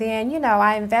job. And then,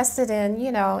 I invested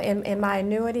in my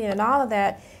annuity and all of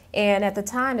that. And at the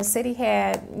time, the city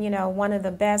had, one of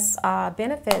the best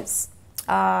benefits,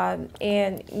 and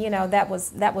that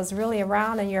was really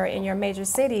around in your major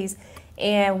cities.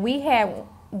 And we had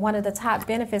one of the top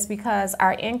benefits because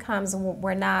our incomes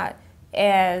were not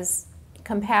as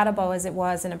compatible as it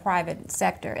was in the private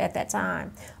sector at that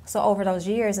time. So over those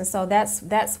years, and so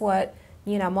that's what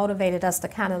motivated us to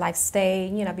kind of like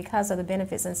stay, because of the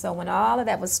benefits. And so when all of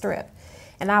that was stripped,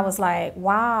 and I was like,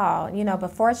 wow,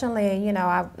 but fortunately,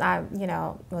 I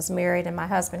was married and my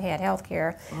husband had health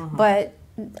care. But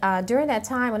during that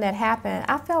time when that happened,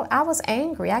 I was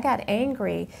angry. I got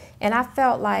angry, and I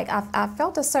felt like I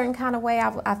felt a certain kind of way.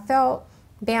 I felt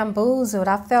bamboozled.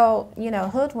 I felt,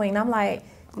 hoodwinked. I'm like,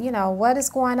 what is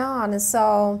going on? And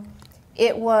so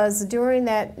it was during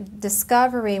that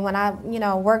discovery when I,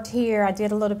 worked here, I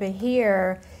did a little bit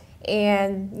here,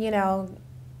 and,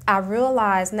 I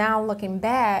realized now looking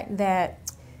back that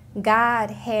God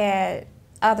had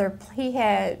He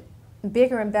had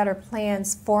bigger and better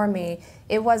plans for me.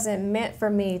 It wasn't meant for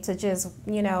me to just,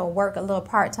 work a little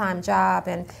part-time job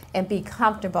and be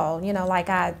comfortable,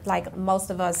 like most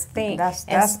of us think. That's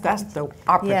the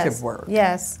operative word.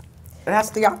 Yes. That's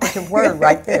the operative word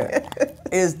right there,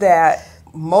 is that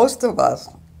most of us,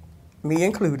 me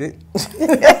included,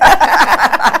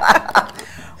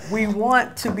 we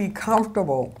want to be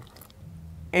comfortable.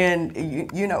 And,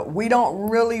 we don't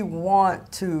really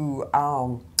want to,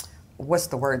 what's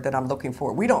the word that I'm looking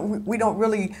for? We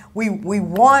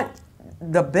want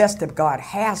the best that God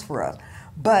has for us,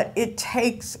 but it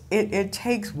takes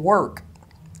work.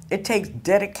 It takes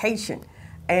dedication.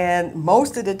 And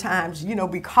most of the times,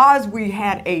 because we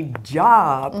had a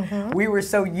job, we were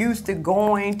so used to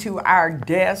going to our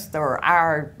desk or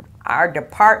our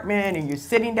department, and you're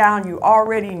sitting down, you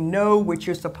already know what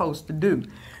you're supposed to do.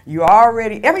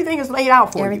 Everything is laid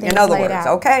out for you, in other words,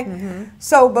 okay?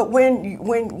 So, but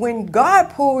when God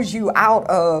pulls you out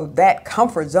of that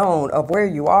comfort zone of where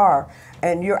you are,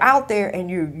 and you're out there and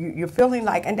you're feeling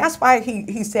like, and that's why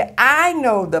he said, I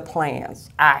know the plans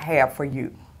I have for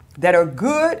you that are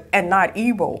good and not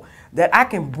evil, that I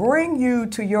can bring you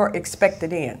to your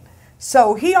expected end.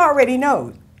 So he already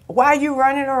knows. Why are you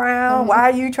running around? Why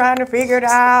are you trying to figure it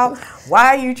out?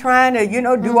 Why are you trying to,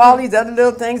 do all these other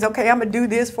little things? Okay, I'm going to do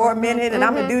this for a minute and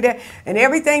I'm going to do that. And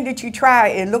everything that you try,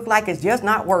 it look like it's just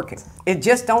not working. It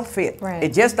just don't fit. Right.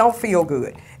 It just don't feel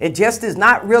good. It just is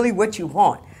not really what you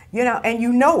want, and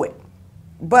you know it.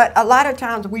 But a lot of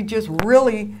times we just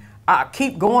really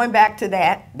keep going back to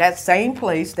that same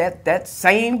place, that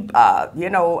same,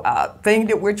 thing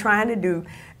that we're trying to do.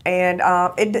 And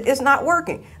it's not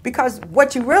working, because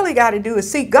what you really got to do is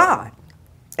seek God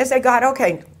and say, God,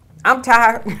 okay, I'm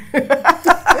tired.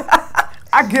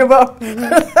 I give up.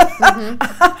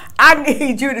 I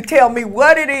need you to tell me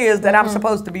what it is that I'm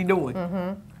supposed to be doing.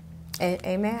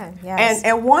 Amen. Yes.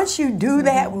 And once you do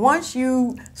that, once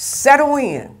you settle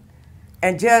in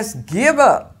and just give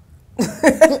up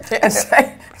and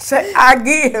say,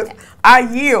 I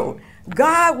yield,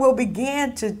 God will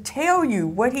begin to tell you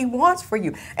what he wants for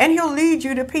you, and he'll lead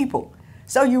you to people.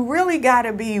 So you really got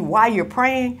to be, while you're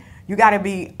praying, you got to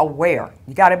be aware.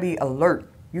 You got to be alert.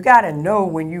 You got to know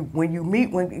when you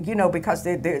meet, when you know, because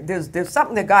there's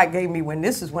something that God gave me when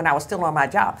this is when I was still on my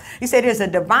job. He said there's a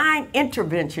divine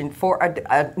intervention for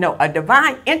a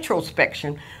divine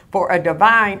introspection for a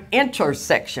divine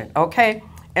intersection. Okay.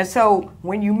 And so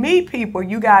when you meet people,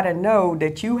 you got to know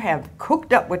that you have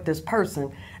cooked up with this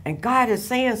person and God is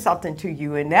saying something to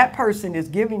you, and that person is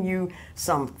giving you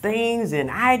some things and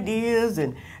ideas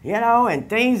and, you know, and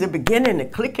things are beginning to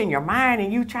click in your mind,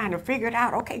 and you trying to figure it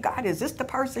out. Okay, God, is this the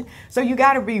person? So you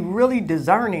got to be really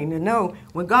discerning to know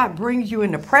when God brings you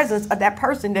in the presence of that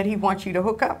person that he wants you to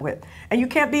hook up with. And you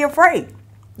can't be afraid.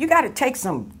 You got to take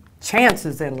some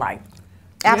chances in life.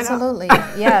 Absolutely,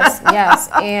 yes, yes,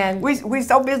 and we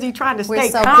so busy trying to we're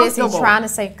stay so comfortable. busy trying to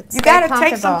stay You got to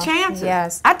take comfortable. some chances.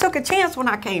 Yes, I took a chance when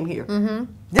I came here.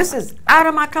 This is out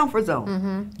of my comfort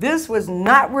zone. This was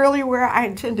not really where I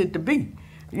intended to be,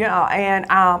 you know. And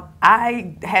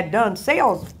I had done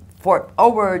sales for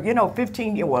over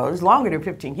 15 years. Well, it was longer than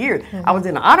 15 years. I was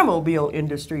in the automobile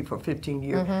industry for 15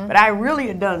 years, but I really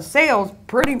had done sales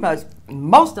pretty much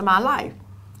most of my life.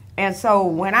 And so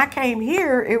when I came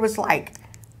here, it was like,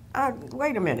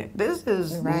 wait a minute, this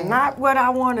is not what I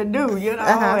want to do, you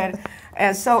know.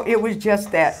 And so it was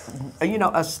just that,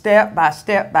 a step by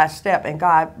step by step. And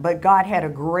but God had a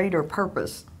greater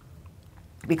purpose,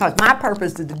 because my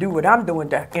purpose is to do what I'm doing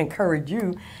to encourage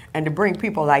you and to bring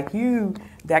people like you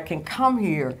that can come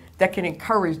here, that can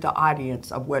encourage the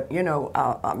audience of what,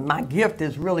 my gift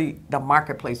is really the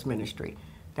marketplace ministry.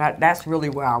 That's really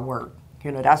where I work.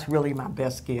 That's really my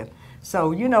best gift.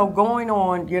 So, going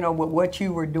on, with what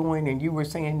you were doing, and you were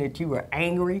saying that you were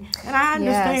angry, and I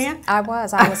understand.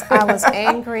 Yes, I was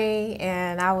angry,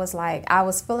 and I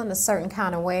was feeling a certain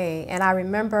kind of way. And I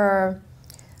remember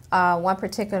one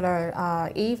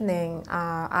particular evening,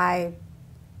 I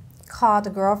called a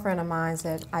girlfriend of mine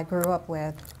that I grew up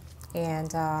with,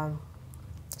 and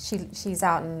she's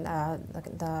out in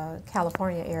the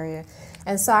California area.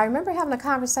 And so I remember having a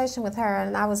conversation with her,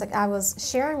 and I was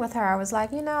sharing with her. I was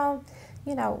like,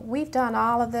 we've done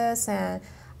all of this, and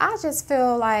I just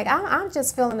feel like I'm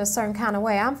just feeling a certain kind of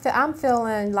way. I'm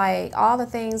feeling like all the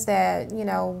things that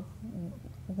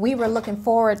we were looking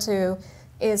forward to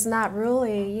is not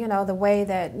really the way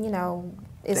that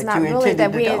it's not really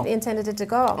that we intended it to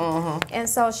go. And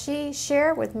so she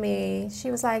shared with me, she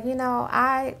was like,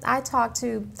 I talked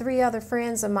to 3 other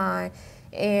friends of mine,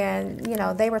 and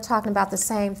they were talking about the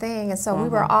same thing, and so we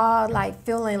were all like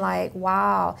feeling like,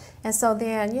 wow. And so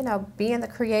then being the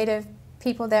creative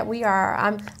people that we are,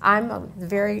 I'm a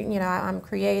very I'm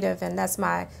creative, and that's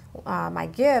my my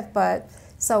gift. But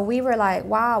so we were like,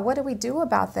 wow, what do we do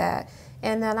about that?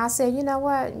 And then I said, you know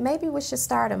what, maybe we should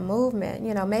start a movement.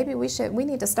 Maybe we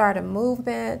need to start a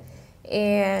movement.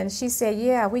 And she said,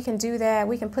 yeah, we can do that.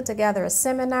 We can put together a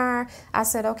seminar. I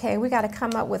said, okay, we got to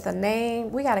come up with a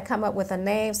name. We got to come up with a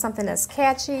name, something that's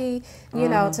catchy,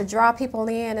 to draw people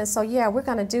in. And so, yeah, we're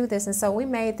going to do this. And so we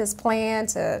made this plan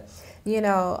to,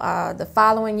 the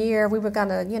following year we were going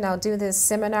to, do this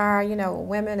seminar,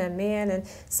 women and men. And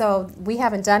so we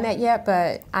haven't done that yet,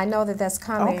 but I know that that's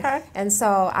coming. Okay. And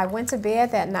so I went to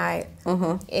bed that night,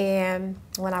 and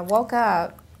when I woke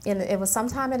up, it was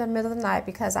sometime in the middle of the night,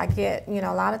 because I get,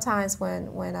 a lot of times when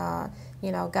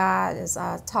God is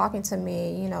talking to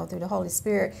me, through the Holy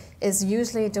Spirit, is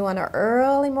usually during the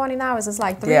early morning hours. It's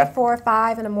like 3, 4,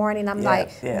 5 in the morning. I'm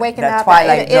waking up.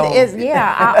 Twilight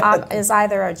zone. It's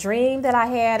either a dream that I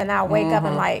had, and I'll wake up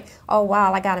and like, oh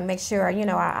wow, I got to make sure,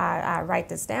 I write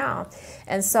this down.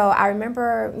 And so I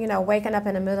remember, waking up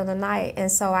in the middle of the night,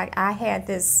 and so I had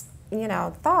this,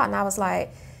 thought, and I was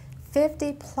like,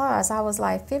 50 plus. I was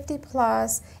like 50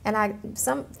 plus, and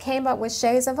some came up with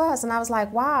Shades of Us, and I was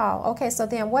like, wow, okay, so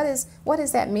then what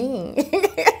does that mean?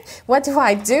 What do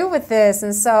I do with this?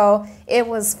 And so it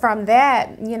was from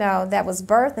that, that was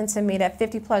birthed into me, that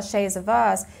 50 plus Shades of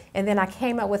Us. And then I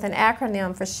came up with an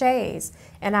acronym for Shades,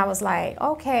 and I was like,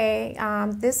 okay,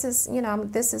 this is,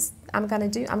 I'm gonna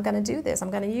do this. I'm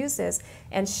gonna use this.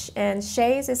 And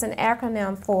Shades is an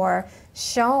acronym for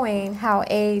showing how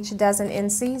age doesn't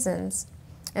end seasons.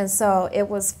 And so it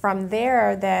was from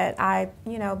there that I,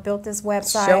 built this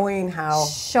website.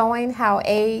 Showing how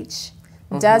age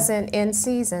doesn't end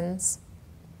seasons.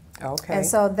 Okay. And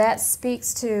so that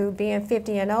speaks to being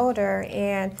 50 and older,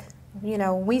 and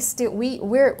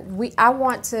I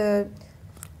want to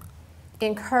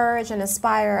encourage and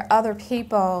inspire other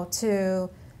people to,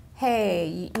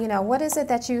 hey, what is it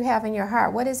that you have in your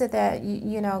heart? What is it that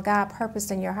God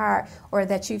purposed in your heart, or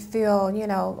that you feel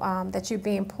that you're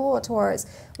being pulled towards?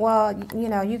 Well,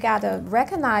 you got to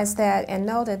recognize that and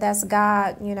know that that's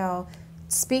God,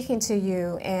 speaking to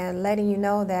you and letting you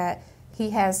know that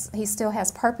he still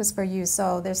has purpose for you.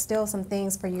 So there's still some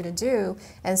things for you to do.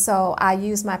 And so I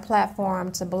use my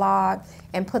platform to blog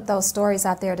and put those stories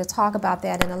out there to talk about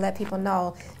that and to let people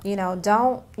know,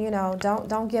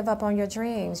 don't give up on your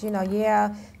dreams.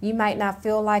 Yeah, you might not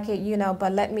feel like it,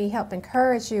 but let me help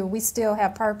encourage you. We still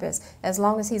have purpose. As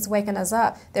long as he's waking us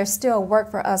up, there's still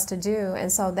work for us to do.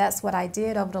 And so that's what I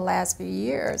did over the last few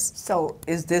years. So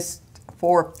is this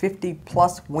for 50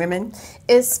 plus women?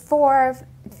 It's for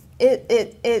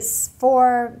it's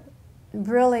for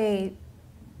really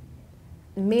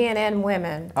men and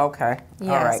women. Okay. Yes,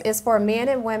 All right. it's for men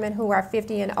and women who are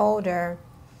 50 and older.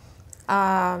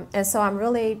 And so I'm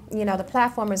really, the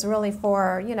platform is really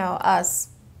for, us,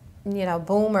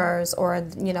 boomers or,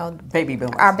 Baby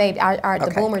boomers. The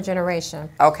Okay. boomer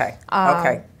generation. Okay.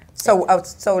 Okay. So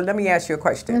let me ask you a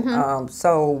question.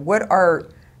 So what are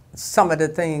some of the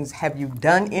things? Have you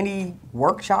done any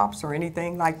workshops or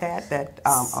anything like that?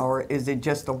 Or is it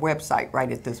just a website right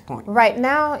at this point? Right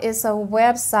now it's a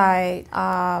website,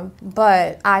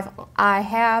 but I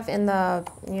have in the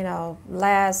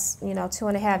last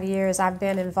 2.5 years I've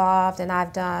been involved, and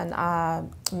I've done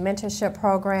mentorship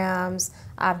programs.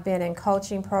 I've been in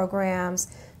coaching programs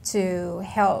to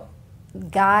help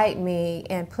guide me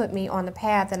and put me on the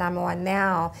path that I'm on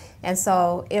now. And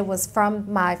so it was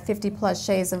from my 50 Plus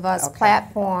Shades of Us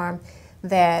platform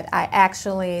that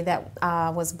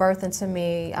was birthed into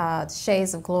me,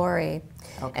 Shades of Glory.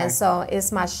 Okay. And so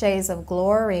it's my Shades of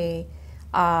Glory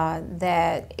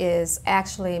that is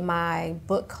actually my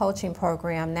book coaching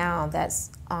program now.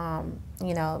 That's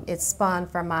it's spun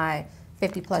from my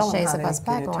 50 Plus Shades of Us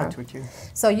platform. Get in touch with you.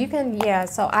 So you can,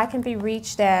 so I can be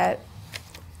reached at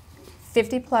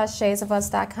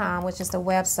 50plusshadesofus.com, which is the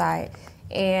website,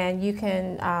 and you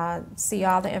can see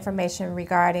all the information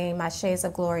regarding my Shades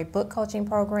of Glory book coaching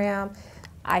program.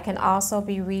 I can also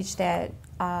be reached at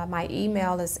my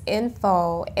email is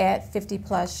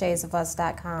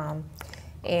info@50plusshadesofus.com,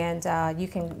 and you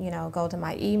can go to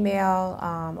my email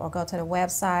or go to the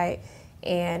website.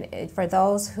 And for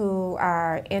those who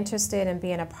are interested in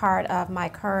being a part of my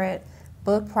current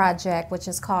book project, which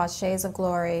is called Shades of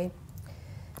Glory.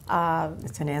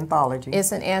 It's an anthology.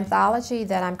 It's an anthology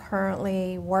that I'm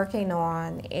currently working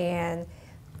on, and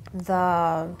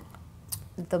the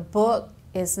book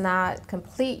is not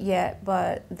complete yet,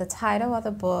 but the title of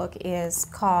the book is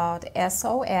called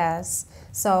SOS.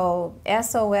 So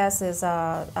SOS is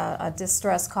a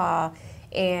distress call,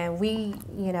 and we,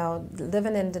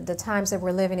 living in the times that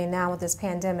we're living in now with this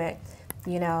pandemic,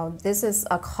 this is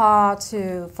a call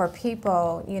for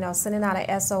people, sending out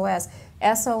a SOS.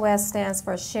 SOS stands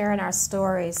for sharing our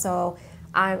stories. So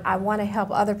I want to help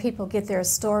other people get their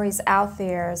stories out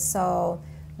there so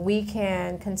we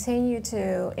can continue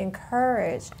to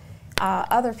encourage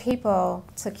other people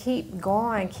to keep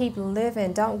going, keep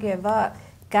living, don't give up.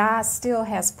 God still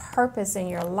has purpose in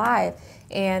your life.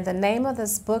 And the name of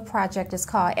this book project is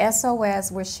called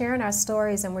SOS. We're sharing our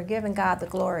stories and we're giving God the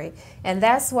glory. And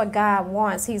that's what God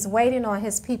wants. He's waiting on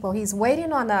his people. He's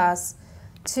waiting on us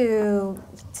to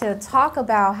talk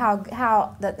about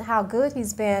how good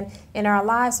he's been in our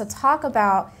lives, to talk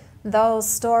about those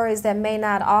stories that may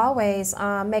not always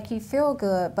make you feel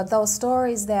good, but those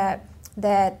stories that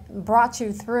brought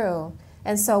you through.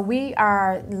 And so we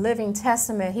are living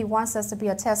testament. He wants us to be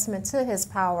a testament to his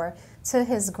power, to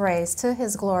his grace, to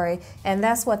his glory, and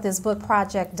that's what this book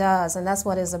project does, and that's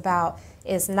what it's about.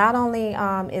 It's not only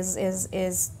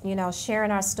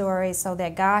sharing our stories so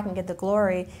that God can get the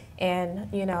glory, and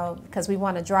because we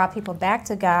want to draw people back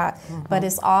to God, but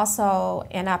it's also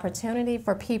an opportunity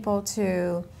for people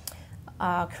to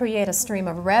create a stream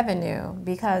of revenue,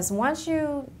 because once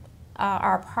you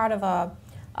are part of a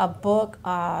book,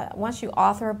 once you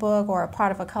author a book or a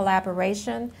part of a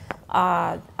collaboration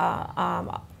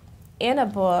in a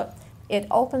book, it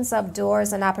opens up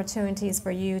doors and opportunities for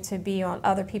you to be on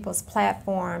other people's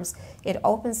platforms. It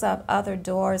opens up other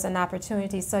doors and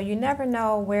opportunities, so you never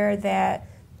know where that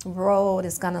road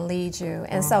is going to lead you.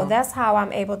 And so that's how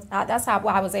that's how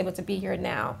I was able to be here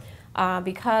now,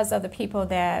 because of the people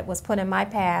that was put in my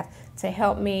path to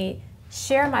help me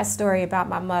share my story about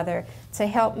my mother, to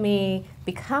help me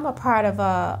become a part of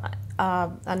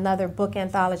another book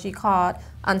anthology called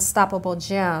Unstoppable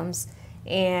Gems.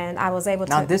 And I was able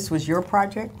to... Now, this was your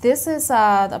project? This is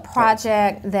the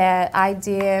project that I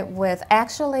did with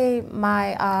actually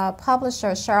my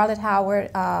publisher, Charlotte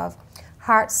Howard of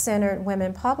Heart-Centered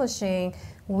Women Publishing.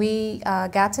 We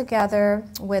got together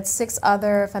with 6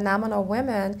 other phenomenal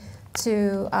women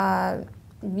to,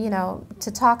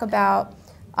 to talk about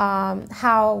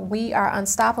how we are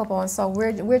unstoppable. And so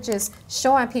we're just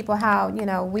showing people how,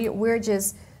 we're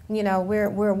you know,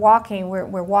 we're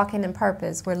walking in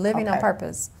purpose. We're living on Okay.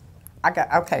 purpose. I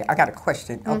got a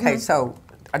question. Okay, so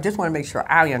I just want to make sure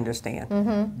I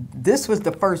understand. This was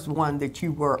the first one that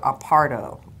you were a part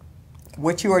of.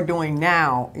 What you are doing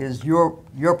now is your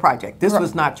project. This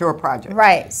was not your project.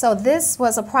 Right. So this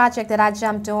was a project that I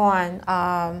jumped on,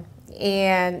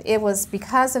 and it was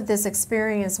because of this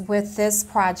experience with this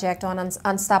project on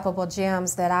Unstoppable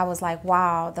Gems that I was like,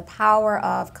 wow, the power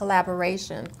of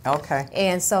collaboration. Okay.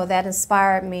 And so that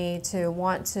inspired me to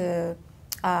want to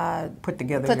Put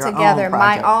together put your together own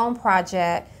my project. own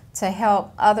project to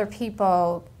help other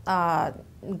people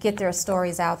get their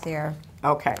stories out there.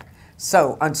 Okay.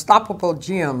 So Unstoppable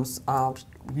Gems,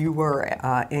 you were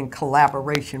in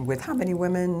collaboration with how many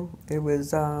women? It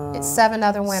was It's 7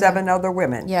 other women. 7 other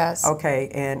women. Yes. Okay,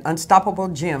 and Unstoppable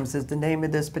Gems is the name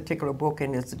of this particular book,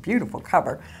 and it's a beautiful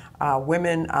cover.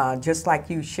 Women just like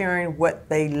you sharing what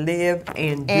they live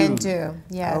and do. And do,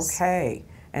 yes. Okay.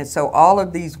 And so all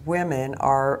of these women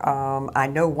are, I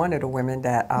know one of the women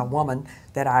woman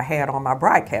that I had on my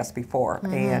broadcast before.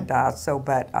 And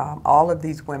but all of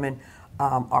these women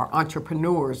are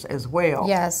entrepreneurs as well.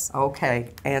 Yes. Okay.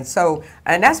 And so,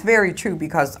 and that's very true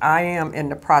because I am in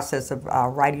the process of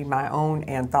writing my own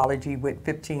anthology with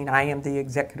 15. I am the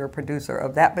executive producer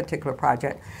of that particular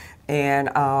project. And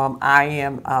I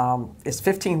am, it's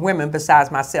 15 women besides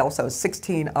myself, so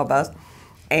 16 of us.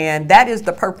 And that is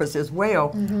the purpose as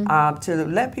well, to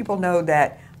let people know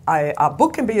that a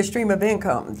book can be a stream of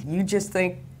income. You just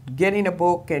think getting a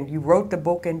book and you wrote the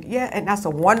book and that's a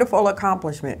wonderful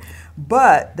accomplishment.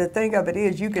 But the thing of it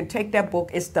is you can take that book,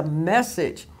 it's the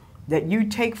message that you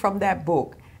take from that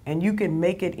book and you can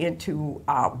make it into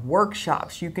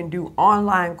workshops. You can do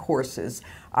online courses.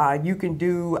 You can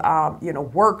do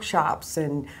workshops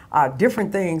and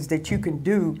different things that you can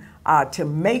do to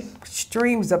make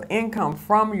streams of income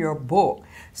from your book.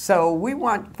 So we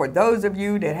want, for those of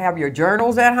you that have your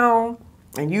journals at home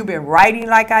and you've been writing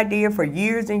like I did for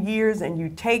years and years, and you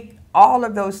take all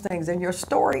of those things, and your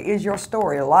story is your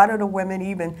story. A lot of the women,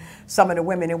 even some of the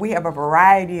women, and we have a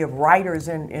variety of writers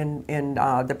in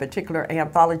the particular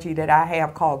anthology that I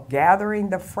have called Gathering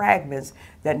the Fragments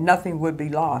That Nothing Would Be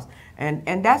Lost.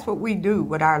 And that's what we do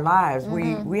with our lives.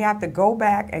 We have to go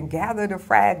back and gather the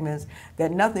fragments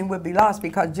that nothing would be lost,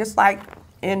 because just like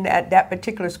in that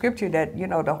particular scripture that,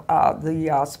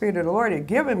 the Spirit of the Lord had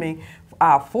given me,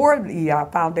 for the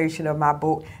foundation of my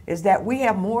book, is that we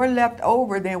have more left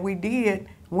over than we did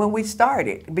when we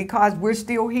started, because we're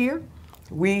still here.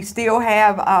 We still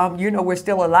have, we're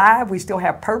still alive. We still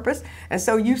have purpose. And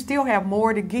so you still have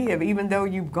more to give, even though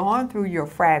you've gone through your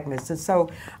fragments. And so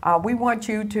we want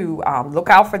you to look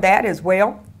out for that as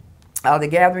well. The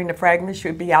Gathering the Fragments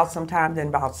should be out sometime in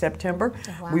about September.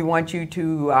 Oh, wow. We want you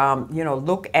to,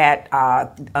 look at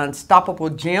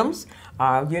Unstoppable Gems.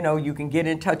 You can get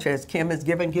in touch, as Kim has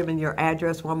given your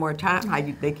address one more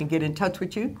time, they can get in touch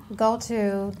with you. Go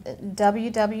to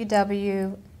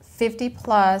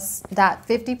www.50plus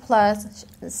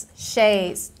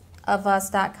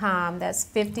shadesofus.com. That's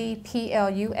 50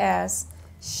 plus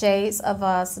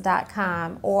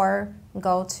shadesofus.com, or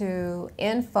go to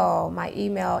my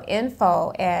email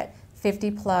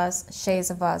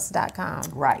info@50plusshadesofus.com.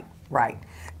 Right.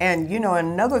 And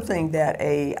another thing that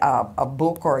a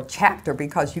book or a chapter,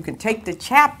 because you can take the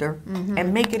chapter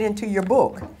and make it into your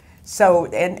book. So,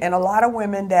 and a lot of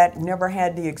women that never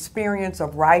had the experience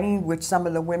of writing, which some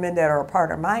of the women that are a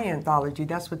part of my anthology,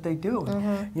 that's what they do.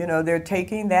 They're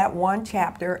taking that one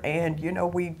chapter and,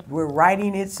 we're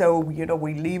writing it, so,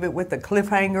 we leave it with a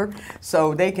cliffhanger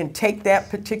so they can take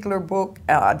that particular book,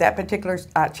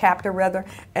 chapter rather,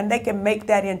 and they can make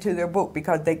that into their book,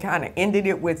 because they kind of ended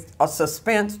it with a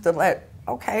suspense to let,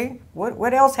 okay,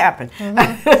 what else happened?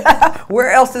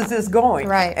 Where else is this going?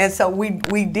 Right. And so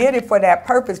we did it for that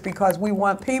purpose, because we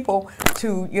want people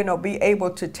to, be able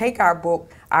to take our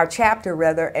book, our chapter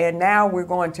rather, and now we're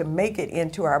going to make it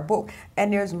into our book.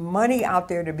 And there's money out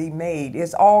there to be made.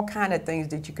 There's all kind of things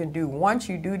that you can do. Once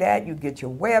you do that, you get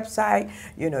your website,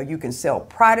 you can sell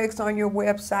products on your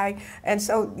website. And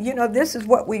so, this is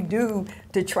what we do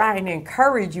to try and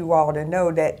encourage you all to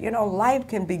know that, life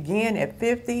can begin at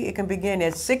 50, it can begin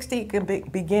at 60, it can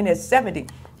begin at 70.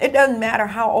 It doesn't matter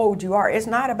how old you are. It's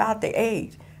not about the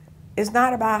age. It's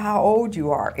not about how old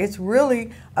you are. It's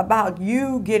really about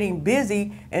you getting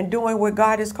busy and doing what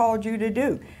God has called you to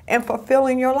do and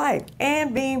fulfilling your life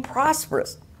and being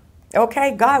prosperous.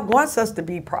 Okay? God wants us to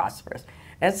be prosperous.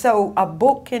 And so a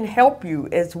book can help you.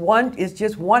 It's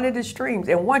just one of the streams.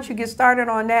 And once you get started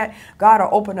on that, God will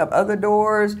open up other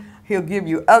doors. He'll give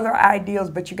you other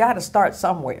ideas, but you got to start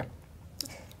somewhere.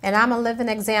 And I'm a living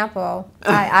example.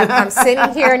 I'm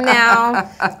sitting here now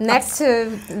next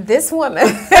to this woman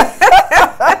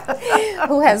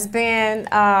who has been,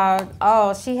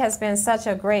 she has been such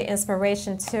a great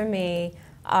inspiration to me.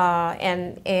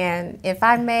 And if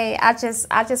I may, I just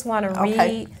want to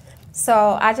read.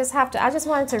 So I just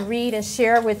wanted to read and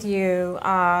share with you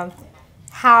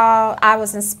how I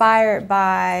was inspired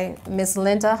by Miss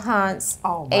Linda Hunt's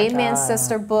Amen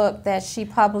Sister book that she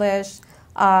published.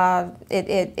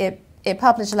 It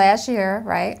published last year,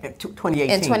 right? 2018.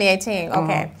 In 2018,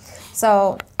 okay.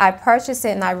 So I purchased it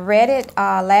and I read it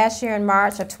last year in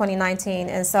March of 2019.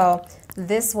 And so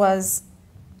this was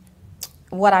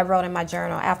what I wrote in my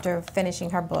journal after finishing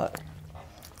her book.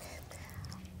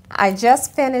 I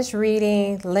just finished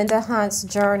reading Linda Hunt's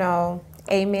journal,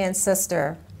 Amen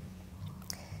Sister.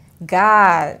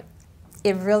 God,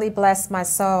 it really blessed my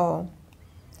soul.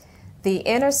 The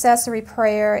intercessory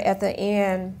prayer at the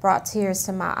end brought tears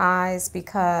to my eyes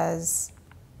because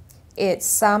it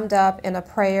summed up in a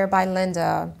prayer by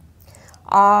Linda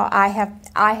all I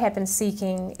have been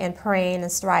seeking and praying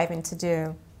and striving to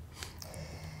do.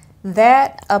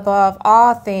 That above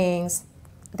all things,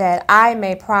 that I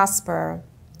may prosper,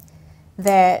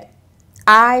 that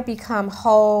I become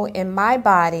whole in my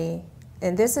body.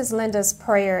 And this is Linda's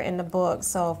prayer in the book.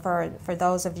 So for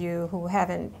those of you who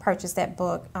haven't purchased that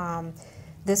book,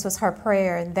 this was her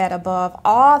prayer, that above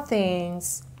all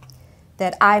things,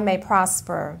 that I may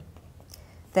prosper,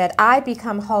 that I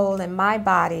become whole in my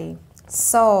body,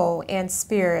 soul, and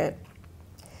spirit,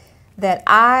 that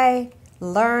I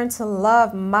learn to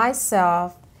love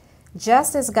myself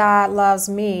just as God loves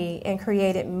me and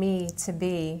created me to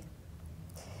be,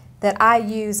 that I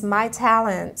use my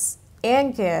talents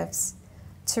and gifts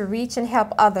to reach and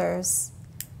help others,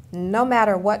 no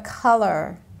matter what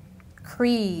color,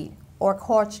 creed, or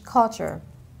culture.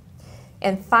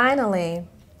 And finally,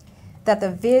 that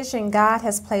the vision God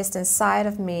has placed inside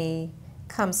of me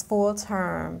comes full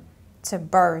term to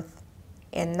birth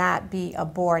and not be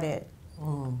aborted.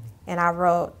 And I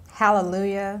wrote,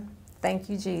 hallelujah, thank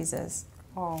you, Jesus.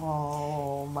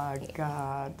 Oh, my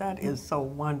God. That is so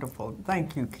wonderful.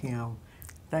 Thank you, Kim.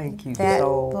 Thank you That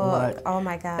so book, much. oh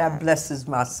my God. That blesses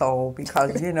my soul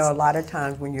because, you know, a lot of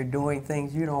times when you're doing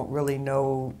things, you don't really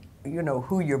know, you know,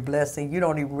 who you're blessing. You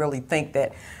don't even really think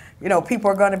that, you know,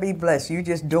 people are going to be blessed. You're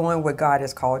just doing what God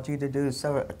has called you to do.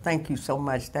 So thank you so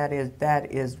much. That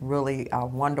is really a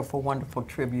wonderful, wonderful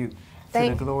tribute to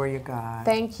the glory of God.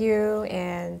 Thank you,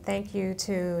 and thank you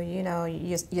to, you know,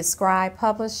 your Scribe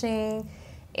Publishing.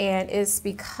 And it's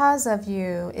because of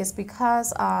you, it's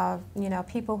because of, you know,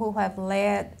 people who have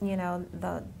led, you know,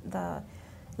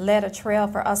 led a trail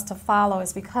for us to follow.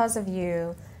 It's because of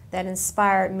you that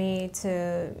inspired me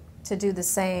to do the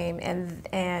same.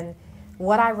 And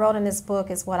what I wrote in this book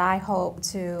is what I hope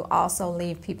to also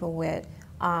leave people with,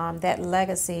 that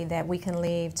legacy that we can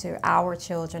leave to our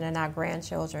children and our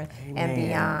grandchildren. Amen. And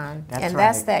beyond.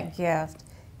 That's that gift.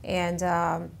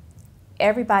 And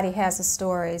everybody has a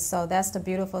story, so that's the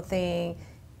beautiful thing.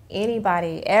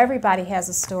 Everybody has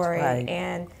a story, right.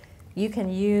 And you can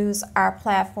use our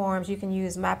platforms, you can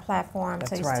use my platform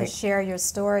to share your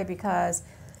story, because,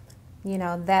 you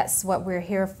know, that's what we're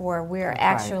here for. We're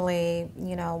actually,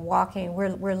 you know,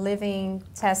 we're living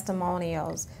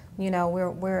testimonials. You know,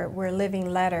 we're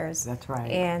living letters. That's right.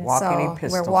 And walking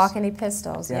epistles. We're walking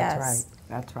epistles. That's yes. right.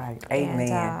 That's right. Amen.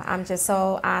 And I'm just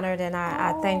so honored, and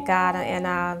I thank God,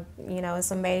 and you know,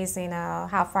 it's amazing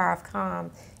how far I've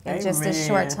come in just a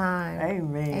short time.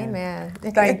 Amen. Amen.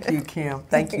 Thank you, Kim.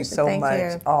 Thank you so much.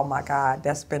 You. Oh my God,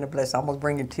 that's been a blessing. Almost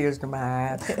bringing tears to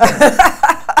my eyes.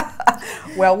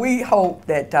 Well, we hope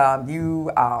that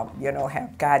you know,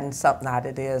 have gotten something out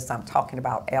of this. I'm talking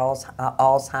about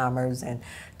Alzheimer's and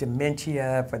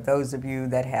dementia. For those of you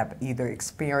that have either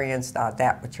experienced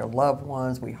that with your loved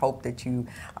ones, we hope that you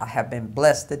have been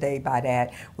blessed today by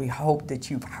that. We hope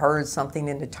that you've heard something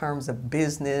in the terms of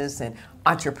business and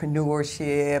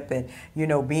entrepreneurship and, you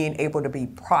know, being able to be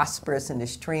prosperous in the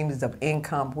streams of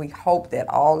income. We hope that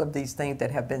all of these things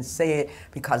that have been said,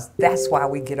 because that's why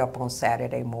we get up on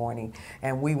Saturday morning,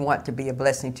 and we want to be a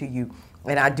blessing to you.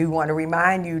 And I do want to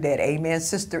remind you that Amen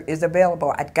Sister is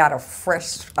available. I got a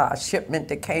fresh shipment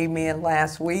that came in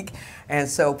last week. And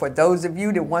so for those of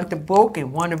you that want the book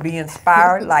and want to be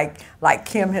inspired, like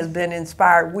Kim has been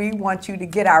inspired, we want you to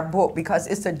get our book, because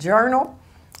it's a journal.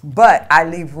 But I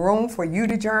leave room for you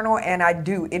to journal, and I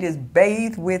do. It is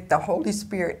bathed with the Holy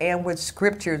Spirit and with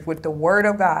scriptures, with the Word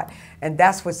of God, and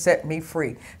that's what set me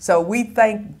free. So we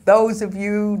thank those of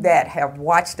you that have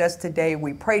watched us today.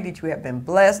 We pray that you have been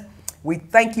blessed. We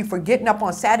thank you for getting up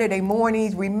on Saturday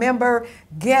mornings. Remember,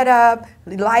 get up,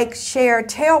 like, share,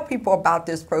 tell people about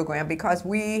this program, because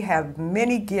we have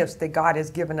many gifts that God has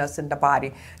given us in the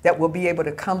body that will be able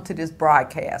to come to this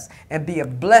broadcast and be a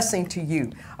blessing to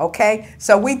you. Okay?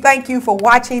 So we thank you for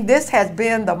watching. This has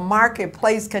been the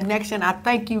Marketplace Connection. I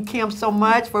thank you, Kim, so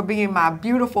much for being my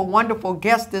beautiful, wonderful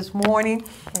guest this morning.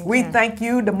 We thank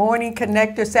you, the Morning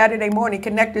Connectors, Saturday Morning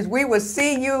Connectors. We will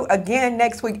see you again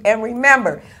next week. And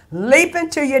remember, leap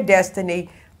into your destiny,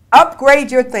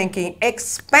 upgrade your thinking,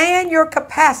 expand your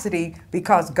capacity,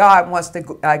 because God wants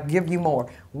to give you more.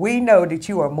 We know that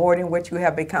you are more than what you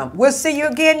have become. We'll see you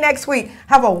again next week.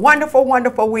 Have a wonderful,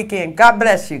 wonderful weekend. God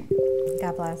bless you.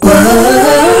 God bless.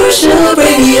 Worship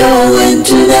Radio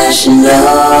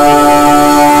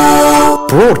International.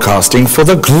 Broadcasting for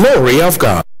the glory of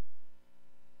God.